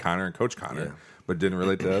related to Connor and Coach Connor, but didn't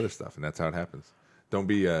relate to other stuff, and that's how it happens. Don't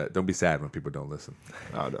be sad when people don't listen."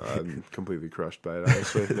 Oh no, I'm completely crushed by it,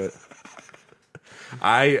 honestly. But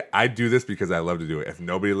I do this because I love to do it. If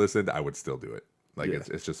nobody listened, I would still do it. Like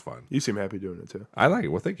it's just fun. You seem happy doing it too. I like it.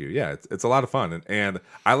 Well, thank you. Yeah, it's a lot of fun, and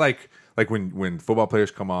I like when football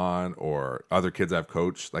players come on or other kids I've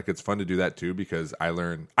coached. Like it's fun to do that too because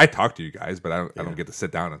I talk to you guys, but I don't get to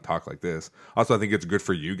sit down and talk like this. Also, I think it's good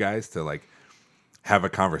for you guys to like have a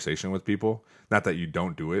conversation with people. Not that you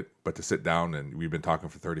don't do it, but to sit down and we've been talking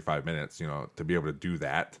for 35 minutes. To be able to do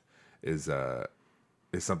that is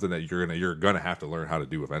something that you're gonna have to learn how to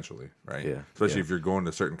do eventually, right? Yeah. Especially if you're going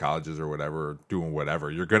to certain colleges or whatever, or doing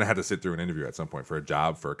whatever, you're gonna have to sit through an interview at some point for a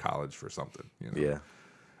job, for a college, for something. Yeah.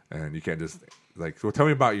 And you can't just well, tell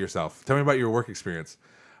me about yourself. Tell me about your work experience.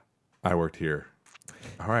 I worked here.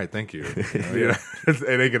 All right, thank you. It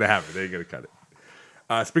ain't gonna happen. They ain't gonna cut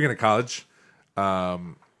it. Speaking of college,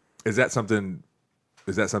 is that something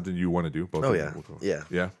you want to do? Both Oh of yeah. you? Yeah.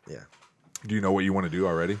 Yeah. Yeah. Do you know what you want to do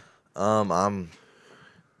already? I'm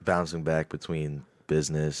bouncing back between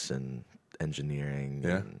business and engineering.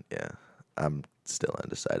 Yeah? And I'm still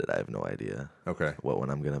undecided. I have no idea Okay. what one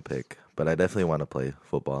I'm gonna pick, but I definitely want to play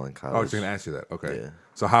football in college. Oh, I was going to ask you that. Okay. Yeah.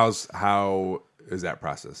 So how is that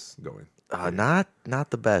process going? Not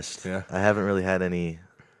the best. Yeah. I haven't really had any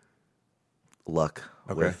luck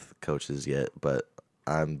Okay. with coaches yet, but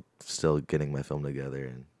I'm still getting my film together,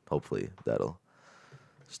 and hopefully that'll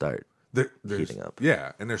start There's heating up.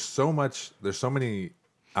 Yeah, and there's so many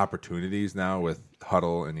opportunities now with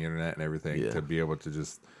Huddle and the internet and everything Yeah. to be able to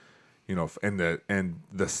just and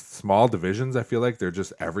the small divisions. I feel like they're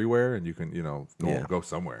just everywhere, and you can go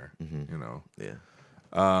somewhere.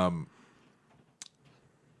 Yeah.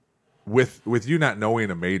 With you not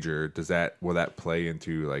knowing a major, will that play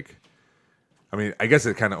into like? I mean, I guess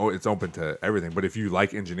it's open to everything. But if you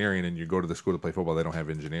like engineering and you go to the school to play football, they don't have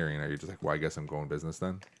engineering. Are you just like, well, I guess I'm going business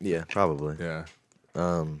then? Yeah, probably. Yeah.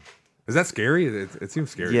 Is that scary? It seems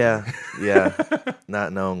scary. Yeah, yeah.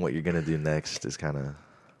 Not knowing what you're gonna do next is kind of.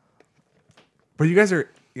 But you guys are,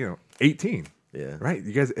 18. Yeah. Right?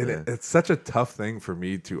 You guys, Yeah. it's such a tough thing for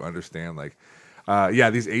me to understand. Like,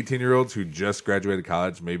 these 18-year-olds who just graduated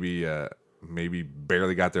college, maybe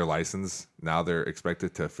barely got their license. Now they're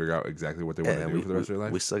expected to figure out exactly what they want to do for the rest of their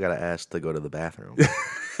life. We still got to ask to go to the bathroom,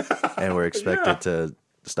 and we're expected to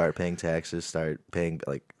start paying taxes, start paying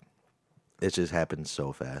it just happens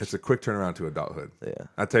so fast. It's a quick turnaround to adulthood. Yeah.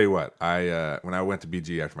 I'll tell you what. When I went to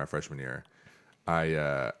BG after my freshman year,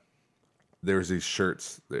 there was these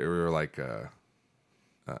shirts. They were like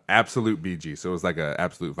Absolute BG, so it was like a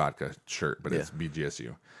Absolute Vodka shirt, but it's BGSU.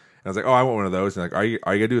 And I was like, oh, I want one of those. And like, all you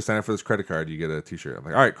gotta do is sign up for this credit card. You get a T-shirt. I'm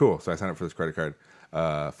like, all right, cool. So I signed up for this credit card.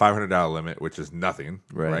 $500 limit, which is nothing,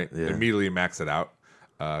 right? Yeah. Immediately max it out.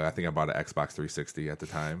 I think I bought an Xbox 360 at the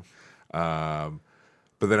time.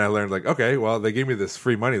 But then I learned like, okay, well, they gave me this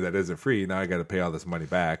free money that isn't free. Now I got to pay all this money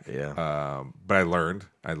back. Yeah. But I learned,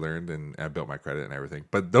 and I built my credit and everything.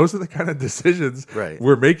 But those are the kind of decisions Right.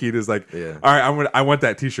 we're making. Is like, Yeah. all right, I want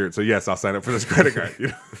that T-shirt, so yes, I'll sign up for this credit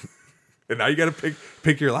card. And now you got to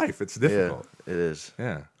pick your life. It's difficult. Yeah, it is.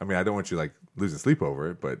 Yeah. I mean, I don't want you like losing sleep over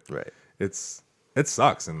it, but Right. it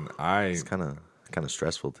sucks, and It's kind of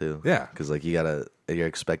stressful too. Yeah. Because like you're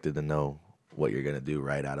expected to know what you're gonna do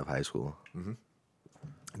right out of high school.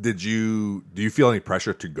 do you feel any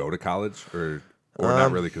pressure to go to college or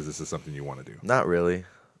not really because this is something you want to do? Not really,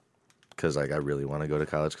 because like I really want to go to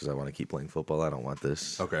college because I want to keep playing football. I don't want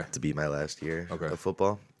this to be my last year of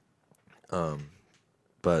football.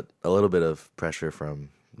 But a little bit of pressure from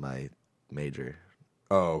my major.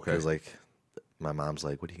 Oh, okay. Because like my mom's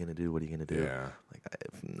like, "What are you gonna do? What are you gonna do?" Yeah. Like I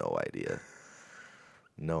have no idea.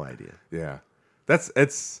 No idea. Yeah. It's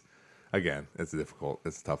difficult.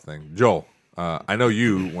 It's a tough thing. Joel, I know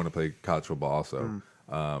you want to play college football also.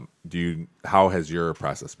 How has your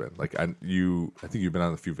process been? Like I think you've been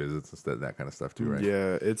on a few visits and that kind of stuff too, right?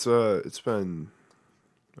 Yeah, it's been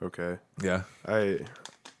okay. Yeah. I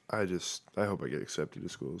hope I get accepted to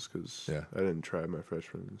schools because I didn't try my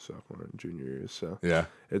freshman, sophomore, and junior years. So Yeah.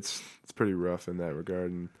 it's pretty rough in that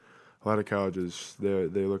regard. And a lot of colleges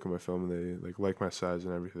they look at my film and they like my size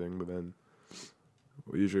and everything, but then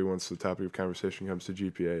usually once the topic of conversation comes to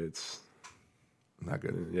GPA, it's Not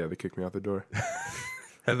good. yeah, they kick me out the door.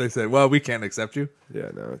 And they said, well, we can't accept you. Yeah,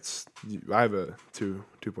 no, I have a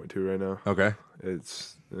 2.2 right now. Okay.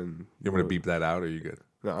 It's and You want to beep that out or are you good?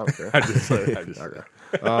 No, I don't care. I just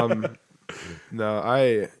Okay. No,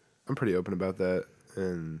 I'm pretty open about that,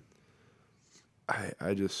 and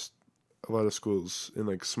I just a lot of schools in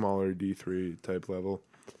like smaller D3 type level,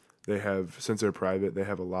 they have, since they're private, they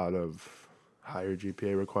have a lot of higher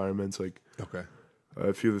GPA requirements. Like Okay.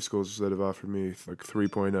 a few of the schools that have offered me like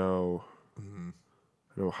 3.0.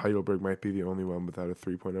 I know Heidelberg might be the only one without a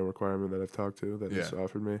 3.0 requirement that I've talked to that has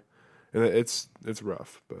offered me, and it's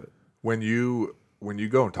rough, but. When you when you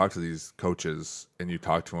go and talk to these coaches and you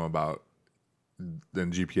talk to them about,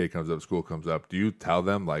 then GPA comes up, school comes up, do you tell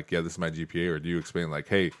them like, yeah, this is my GPA, or do you explain like,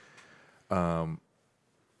 hey,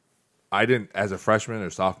 I didn't, as a freshman or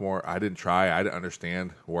sophomore, I didn't try, I didn't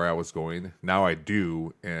understand where I was going. Now I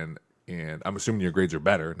do, and I'm assuming your grades are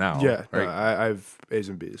better now. Yeah, right? no, I have A's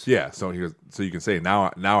and B's. Yeah, so so you can say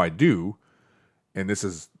now I do, and this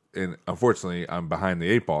is, and unfortunately I'm behind the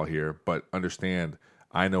 8 ball here, but understand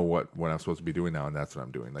I know what I'm supposed to be doing now, and that's what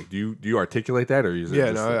I'm doing. Like, do you articulate that, or is it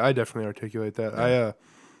just I definitely articulate that. Yeah.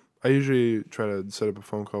 I usually try to set up a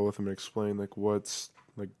phone call with them and explain like what's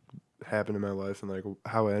like happened in my life and like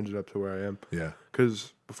how I ended up to where I am. Yeah,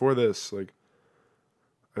 because before this, like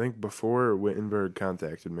I think before Wittenberg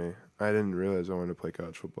contacted me, I didn't realize I wanted to play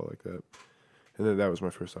college football like that, and then that was my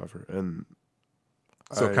first offer. And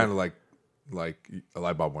so kind of like a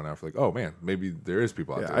light bulb went off, like, oh man, maybe there is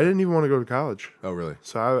people out there. I didn't even want to go to college. Oh really?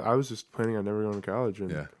 So I was just planning on never going to college,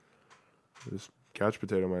 and Yeah. just couch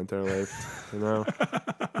potato my entire life. You know,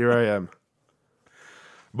 here I am.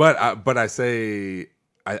 But I say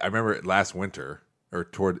I remember last winter or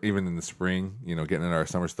toward even in the spring, you know, getting into our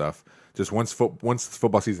summer stuff. Just once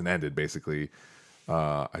football season ended, basically,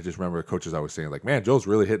 I just remember coaches always saying like, "Man, Joel's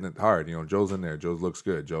really hitting it hard. You know, Joel's in there. Joel looks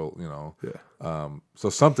good. Joel, you know." Yeah. So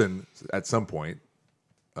something at some point,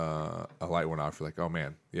 a light went off. You're like, "Oh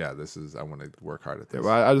man, yeah, I want to work hard at this." Yeah,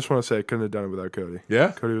 well, I just want to say I couldn't have done it without Cody.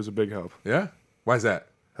 Yeah? Cody was a big help. Yeah. Why is that?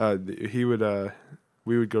 He would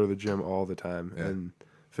we would go to the gym all the time and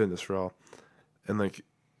Fitness for All, and like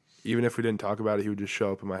even if we didn't talk about it, he would just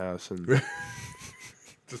show up at my house and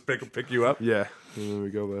just pick you up. yeah, and then we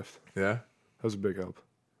go lift. Yeah. That was a big help.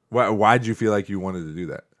 Why did you feel like you wanted to do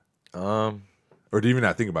that? Or Or do you even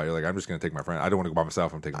not think about it? You're like, I'm just going to take my friend. I don't want to go by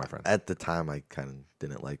myself. I'm taking my friend. at the time, I kind of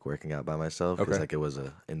didn't like working out by myself because Okay. like it was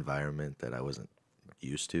an environment that I wasn't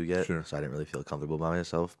used to yet. Sure. So I didn't really feel comfortable by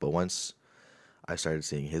myself. But once I started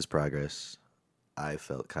seeing his progress, I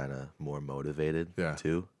felt kind of more motivated Yeah.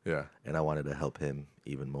 too, Yeah. and I wanted to help him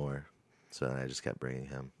even more. So then I just kept bringing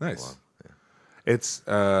him Nice. along. Yeah. It's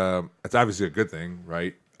obviously a good thing,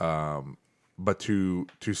 right? But to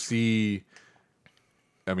see,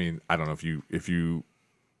 I mean, I don't know if you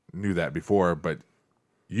knew that before, but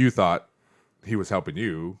you thought he was helping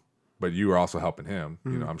you, but you were also helping him.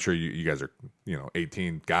 You know, I'm sure you guys are,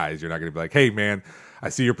 18 guys. You're not going to be like, hey man, I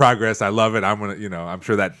see your progress. I love it. I'm going to, I'm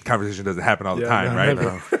sure that conversation doesn't happen all the time, right?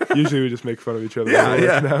 never. Usually we just make fun of each other. Yeah, when we're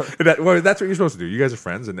yeah. working out. Well, that's what you're supposed to do. You guys are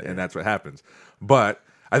friends, and that's what happens. But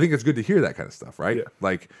I think it's good to hear that kind of stuff, right? Yeah.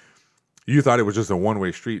 Like, you thought it was just a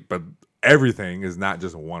one-way street, but everything is not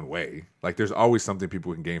just one way. Like, there's always something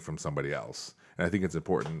people can gain from somebody else. And I think it's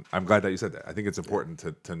important. I'm glad that you said that. I think it's important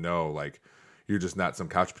to know, like, you're just not some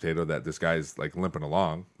couch potato that this guy's, like, limping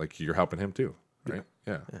along. Like, you're helping him, too, right?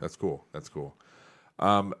 Yeah. That's cool. That's cool.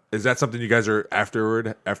 Is that something you guys are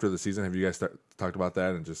after the season? Have you guys talked about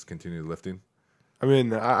that and just continued lifting? I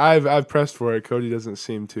mean, I've pressed for it. Cody doesn't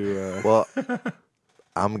seem to. Well,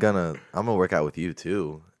 I'm gonna work out with you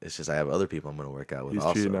too. It's just I have other people I'm gonna work out with. He's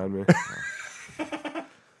also. cheating on me.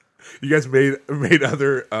 You guys made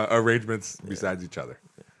other arrangements besides each other.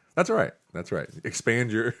 That's all right. That's right.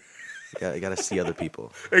 Expand your You gotta see other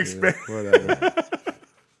people. expand Whatever.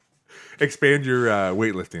 expand your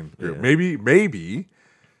weightlifting group. Yeah. Maybe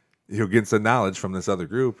you'll get some knowledge from this other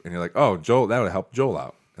group, and you're like, oh, Joel, that would help Joel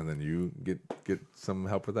out, and then you get some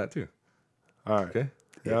help with that too. All right. Okay.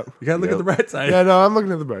 Yep. You gotta look at the bright side. Yeah, no, I'm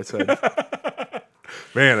looking at the bright side.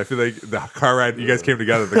 Man, I feel like the car ride you guys came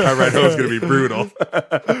together. The car ride home is gonna be brutal.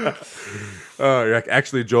 You're like,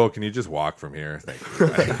 actually, Joel, can you just walk from here? Thank you.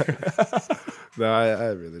 No, I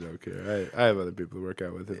really don't care. I have other people to work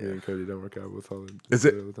out with. If me and Cody don't work out with all the Is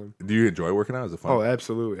it? all the time. Do you enjoy working out? Is it fun? Oh,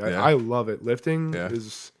 absolutely. Yeah. I love it. Lifting Yeah.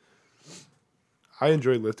 is. I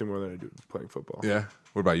enjoy lifting more than I do playing football. Yeah.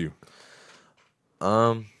 What about you?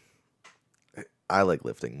 I like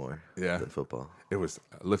lifting more Yeah. than football. It was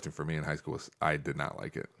lifting for me in high school. I did not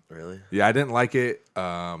like it. Really? Yeah, I didn't like it.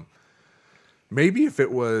 Maybe if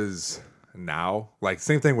it was now, like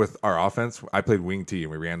same thing with our offense. I played wing T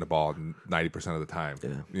and we ran the ball 90% of the time.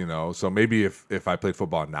 Yeah. So maybe if I played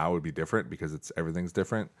football now, it would be different because everything's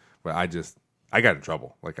different. But I got in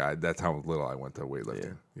trouble. Like that's how little I went to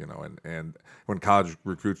weightlifting. And when college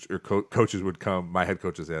recruits or coaches would come, my head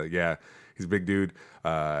coach would say, like, "Yeah, he's a big dude.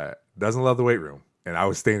 Doesn't love the weight room." And I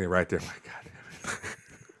was standing right there, like, God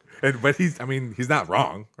damn it. But he's not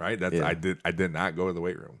wrong, right? I did not go to the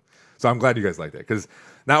weight room. So I'm glad you guys like that because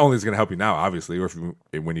not only is it going to help you now, obviously, or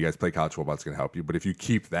when you guys play college football, it's going to help you. But if you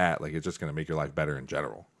keep that, like, it's just going to make your life better in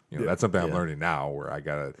general. That's something I'm learning now, where I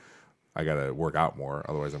gotta work out more.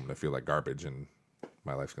 Otherwise, I'm going to feel like garbage and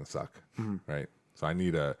my life's going to suck, right? So I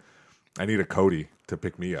need a Cody to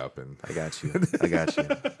pick me up, and I got you. I got you.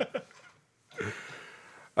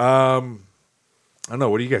 I don't know.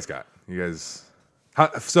 What do you guys got? You guys,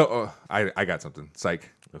 I got something. Psych.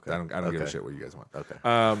 Okay. I don't give a Okay. shit what you guys want. Okay.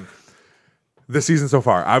 This season so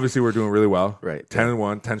far, obviously we're doing really well. Right.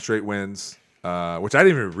 10-1, 10 straight wins. Which I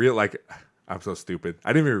didn't even realize. Like, I'm so stupid.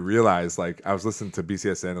 I didn't even realize. Like, I was listening to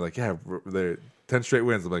BCSN. Like, yeah, they're 10 straight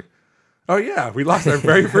wins. I'm like, oh yeah, we lost our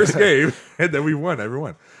very first game, and then we won every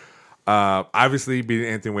one. Obviously, beating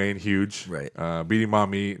Anthony Wayne, huge. Right. Beating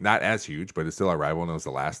Maumee, not as huge, but it's still our rival, and it was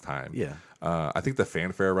the last time. Yeah. I think the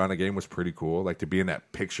fanfare around the game was pretty cool. Like, to be in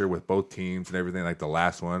that picture with both teams and everything, like the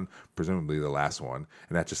last one, presumably the last one,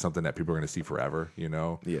 and that's just something that people are going to see forever, you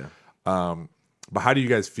know? Yeah. But how do you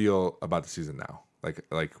guys feel about the season now?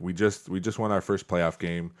 Like we just won our first playoff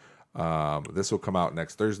game. This will come out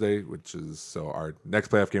next Thursday, so our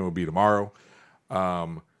next playoff game will be tomorrow.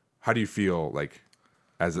 How do you feel like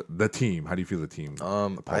as the team? How do you feel the team?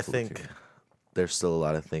 I think there's still a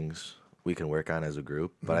lot of things we can work on as a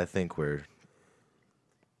group, but I think we're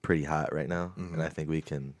pretty hot right now, and I think we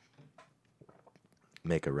can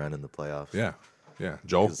make a run in the playoffs. Yeah.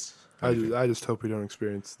 Joel? I just hope we don't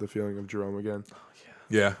experience the feeling of Jerome again.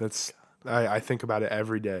 Yeah. That's I think about it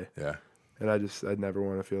every day. Yeah. And I'd never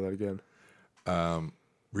want to feel that again.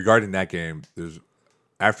 Regarding that game,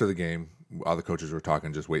 after the game, all the coaches were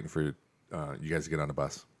talking, just waiting for you guys to get on the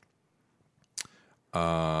bus.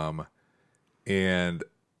 And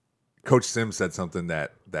Coach Sims said something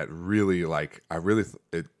that really, like,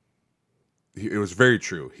 it was very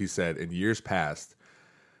true. He said in years past,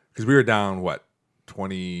 because we were down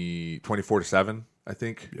 24-7, I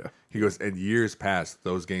think. Yeah. He goes, in years past,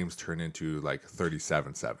 those games turn into like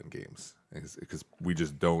 37-7 games because we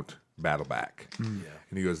just don't battle back. Yeah.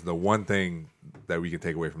 And he goes, the one thing that we can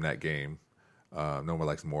take away from that game, no one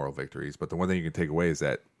likes moral victories, but the one thing you can take away is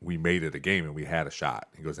that we made it a game and we had a shot.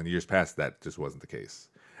 He goes, in years past, that just wasn't the case.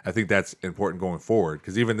 I think that's important going forward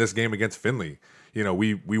because even this game against Findlay, you know,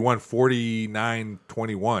 we won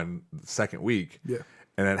 49-21 the second week. Yeah.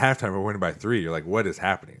 And at halftime, we're winning by 3. You're like, what is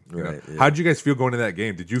happening? You know? Yeah. How did you guys feel going into that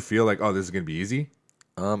game? Did you feel like, oh, this is going to be easy?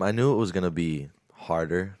 I knew it was going to be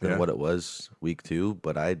harder than what it was week 2,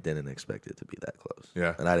 but I didn't expect it to be that close.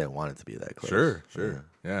 Yeah. And I didn't want it to be that close. Sure.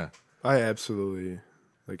 Yeah. I absolutely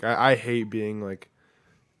I hate being like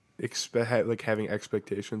having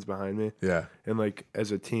expectations behind me. Yeah. And like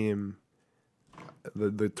as a team,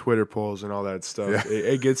 the Twitter polls and all that stuff,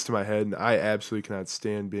 it gets to my head, and I absolutely cannot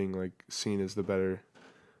stand being like seen as the better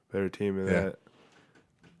team in that.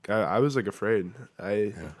 I was like afraid.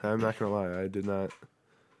 I'm not gonna lie, I did not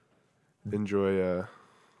enjoy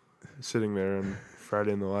sitting there on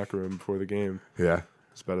Friday in the locker room before the game. Yeah.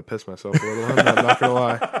 I was about to piss myself a little. I'm not gonna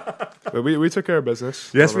lie, but we took care of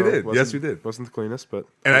business. Yes, we Although did. it wasn't the cleanest, but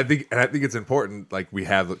And I think it's important, like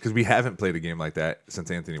because we haven't played a game like that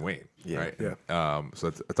since Anthony Wayne. Yeah. Right. Yeah. So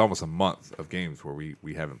it's almost a month of games where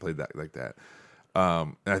we haven't played that like that.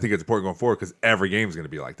 And I think it's important going forward because every game is going to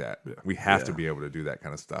be like that. Yeah. We have to be able to do that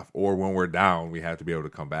kind of stuff. Or when we're down, we have to be able to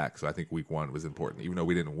come back. So I think week 1 was important. Even though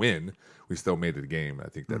we didn't win, we still made it a game. I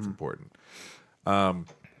think that's important. I'm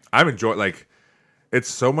enjoying, like, it's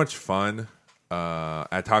so much fun.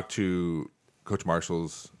 I talked to Coach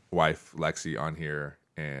Marshall's wife, Lexi, on here,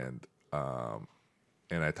 and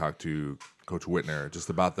I talked to Coach Whitner just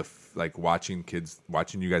about watching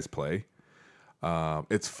you guys play.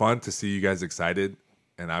 It's fun to see you guys excited,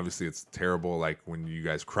 and obviously it's terrible like when you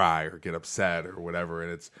guys cry or get upset or whatever,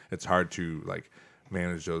 and it's hard to like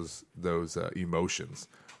manage those emotions.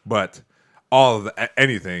 But all of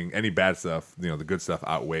any bad stuff, you know, the good stuff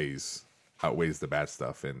outweighs the bad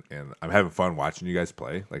stuff, and I'm having fun watching you guys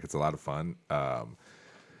play. Like, it's a lot of fun.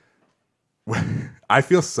 I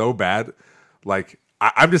feel so bad. Like,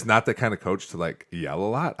 I'm just not that kind of coach to like yell a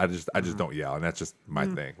lot. I just don't yell, and that's just my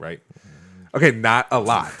thing, right? Okay, not a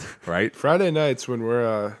lot, right? Friday nights when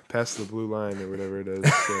we're past the blue line or whatever it is.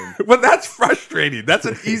 Well, that's frustrating. That's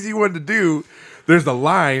an easy one to do. There's the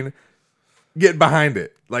line. Get behind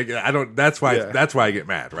it. Like, I don't. That's why I get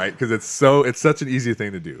mad, right? Because it's such an easy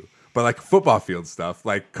thing to do. But like football field stuff,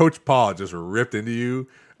 like Coach Paul just ripped into you.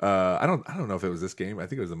 I don't know if it was this game. I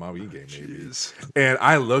think it was the Maumee game, maybe. Jeez. And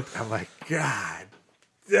I looked. I'm like, God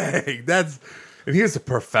dang, and he is a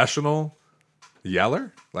professional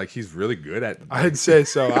yeller. Like, he's really good at. I'd say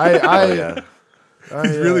so. He's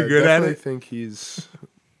really good at it. I think he's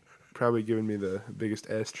probably given me the biggest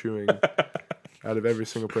ass chewing out of every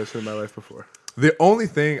single person in my life before. The only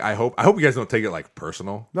thing I hope you guys don't take it like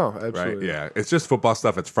personal. No, absolutely. Right? Yeah, it's just football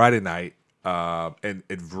stuff. It's Friday night, and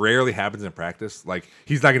it rarely happens in practice. Like,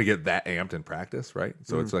 he's not going to get that amped in practice, right?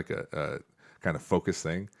 So it's like a kind of focus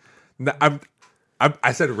thing. No,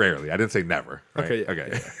 I said rarely. I didn't say never. Right? Okay. Yeah,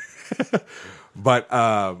 okay. Yeah. But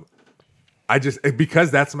I just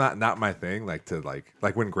because that's not my thing. Like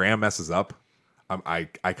when Graham messes up, I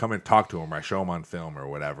come and talk to him, or I show him on film or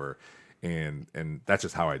whatever, and that's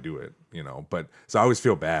just how I do it, you know. But so I always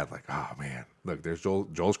feel bad, like, oh man, look, there's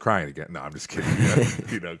Joel's crying again. No, I'm just kidding.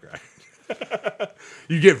 You don't cry.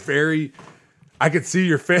 You get very. I could see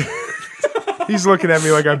your face. He's looking at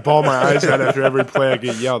me like I bawl my eyes out after every play I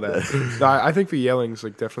get yelled at. No, I think the yelling is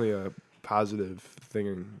like definitely a positive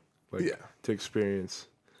thing, like to experience.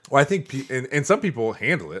 Well, I think and some people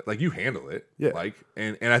handle it, like you handle it, like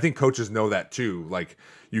and I think coaches know that too. Like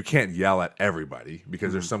you can't yell at everybody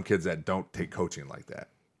because there's some kids that don't take coaching like that.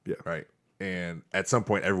 Yeah, right. And at some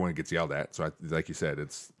point, everyone gets yelled at. So, like you said,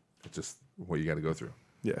 it's just what you got to go through.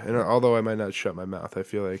 Yeah, and although I might not shut my mouth, I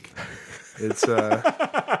feel like it's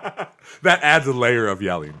that adds a layer of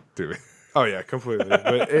yelling to it. Oh yeah, completely.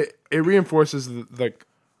 But it reinforces the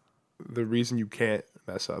reason you can't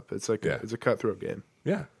mess up. It's like it's a cutthroat game.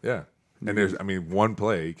 Yeah, yeah. And one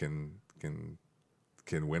play can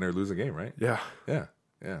win or lose a game, right? Yeah, yeah,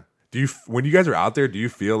 yeah. When you guys are out there, do you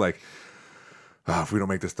feel like, oh, if we don't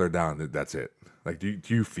make this third down, that's it? Like, do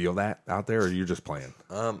you feel that out there, or are you just playing?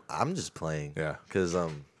 I'm just playing. Yeah. Because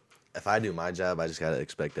if I do my job, I just gotta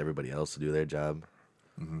expect everybody else to do their job.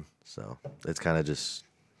 Mm-hmm. So it's kind of just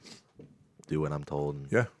do what I'm told.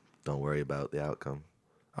 And don't worry about the outcome.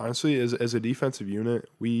 Honestly, as a defensive unit,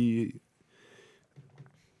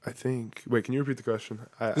 I think. Wait, can you repeat the question?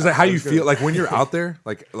 Is that how you feel? Like when you're out there,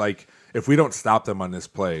 like if we don't stop them on this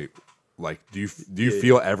play, like do you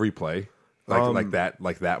feel every play? Like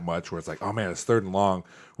that much where it's like, oh man, it's third and long,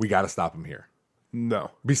 we got to stop him here.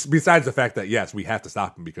 No. Besides the fact that yes, we have to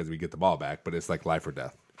stop him because we get the ball back, but it's like life or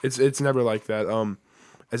death. It's never like that.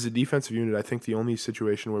 As a defensive unit, I think the only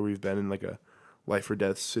situation where we've been in like a life or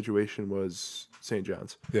death situation was St.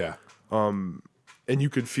 John's. Yeah. And you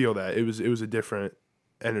could feel that it was a different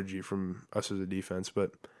energy from us as a defense,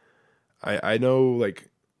 but I know like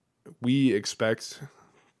we expect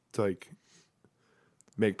to like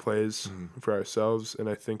make plays for ourselves, and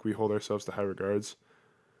I think we hold ourselves to high regards,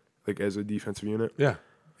 like as a defensive unit. Yeah,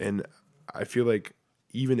 and I feel like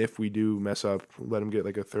even if we do mess up, let them get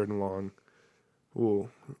like a third and long, we'll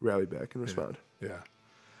rally back and respond. Yeah.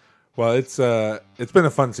 Well, it's been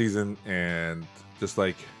a fun season, and just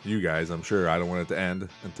like you guys, I'm sure I don't want it to end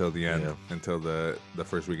until the end, until the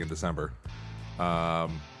first week in December.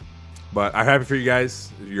 But I'm happy for you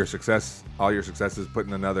guys, your success, all your successes.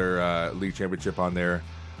 Putting another league championship on there,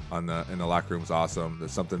 in the locker room is awesome.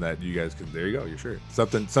 It's something that you guys can. There you go, your shirt.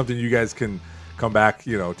 Something you guys can come back,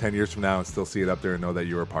 10 years from now and still see it up there and know that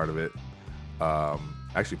you were part of it.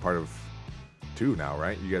 Actually, part of 2 now,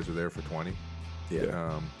 right? You guys were there for 20.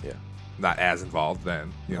 Yeah. Not as involved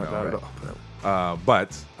then, Not at all.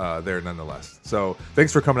 but there nonetheless. So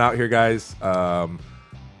thanks for coming out here, guys.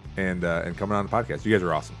 And coming on the podcast. You guys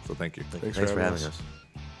are awesome, so thank you. Thanks for having us.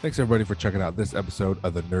 Thanks, everybody, for checking out this episode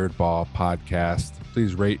of the Nerd Ball Podcast.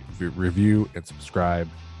 Please rate, review, and subscribe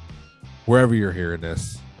wherever you're hearing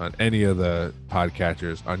this, on any of the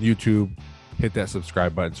podcatchers. On YouTube, hit that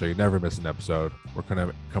subscribe button so you never miss an episode. We're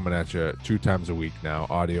coming at you 2 times a week now,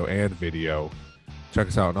 audio and video. Check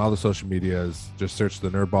us out on all the social medias. Just search the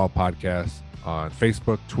Nerd Ball Podcast on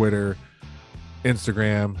Facebook, Twitter,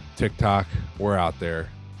 Instagram, TikTok. We're out there.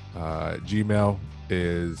 Gmail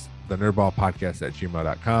is the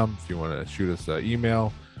nerdballpodcast@gmail.com. If you want to shoot us an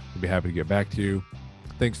email, we'd be happy to get back to you.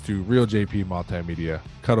 Thanks to Real JP Multimedia,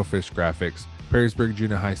 Cuttlefish Graphics, Perrysburg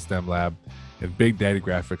Junior High STEM Lab, and Big Daddy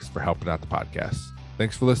Graphics for helping out the podcast.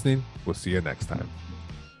 Thanks for listening. We'll see you next time.